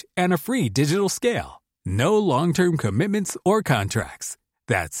postage and a free digital scale. No long-term commitments or contracts.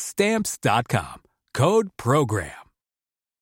 That's Stamps.com. Code PROGRAM.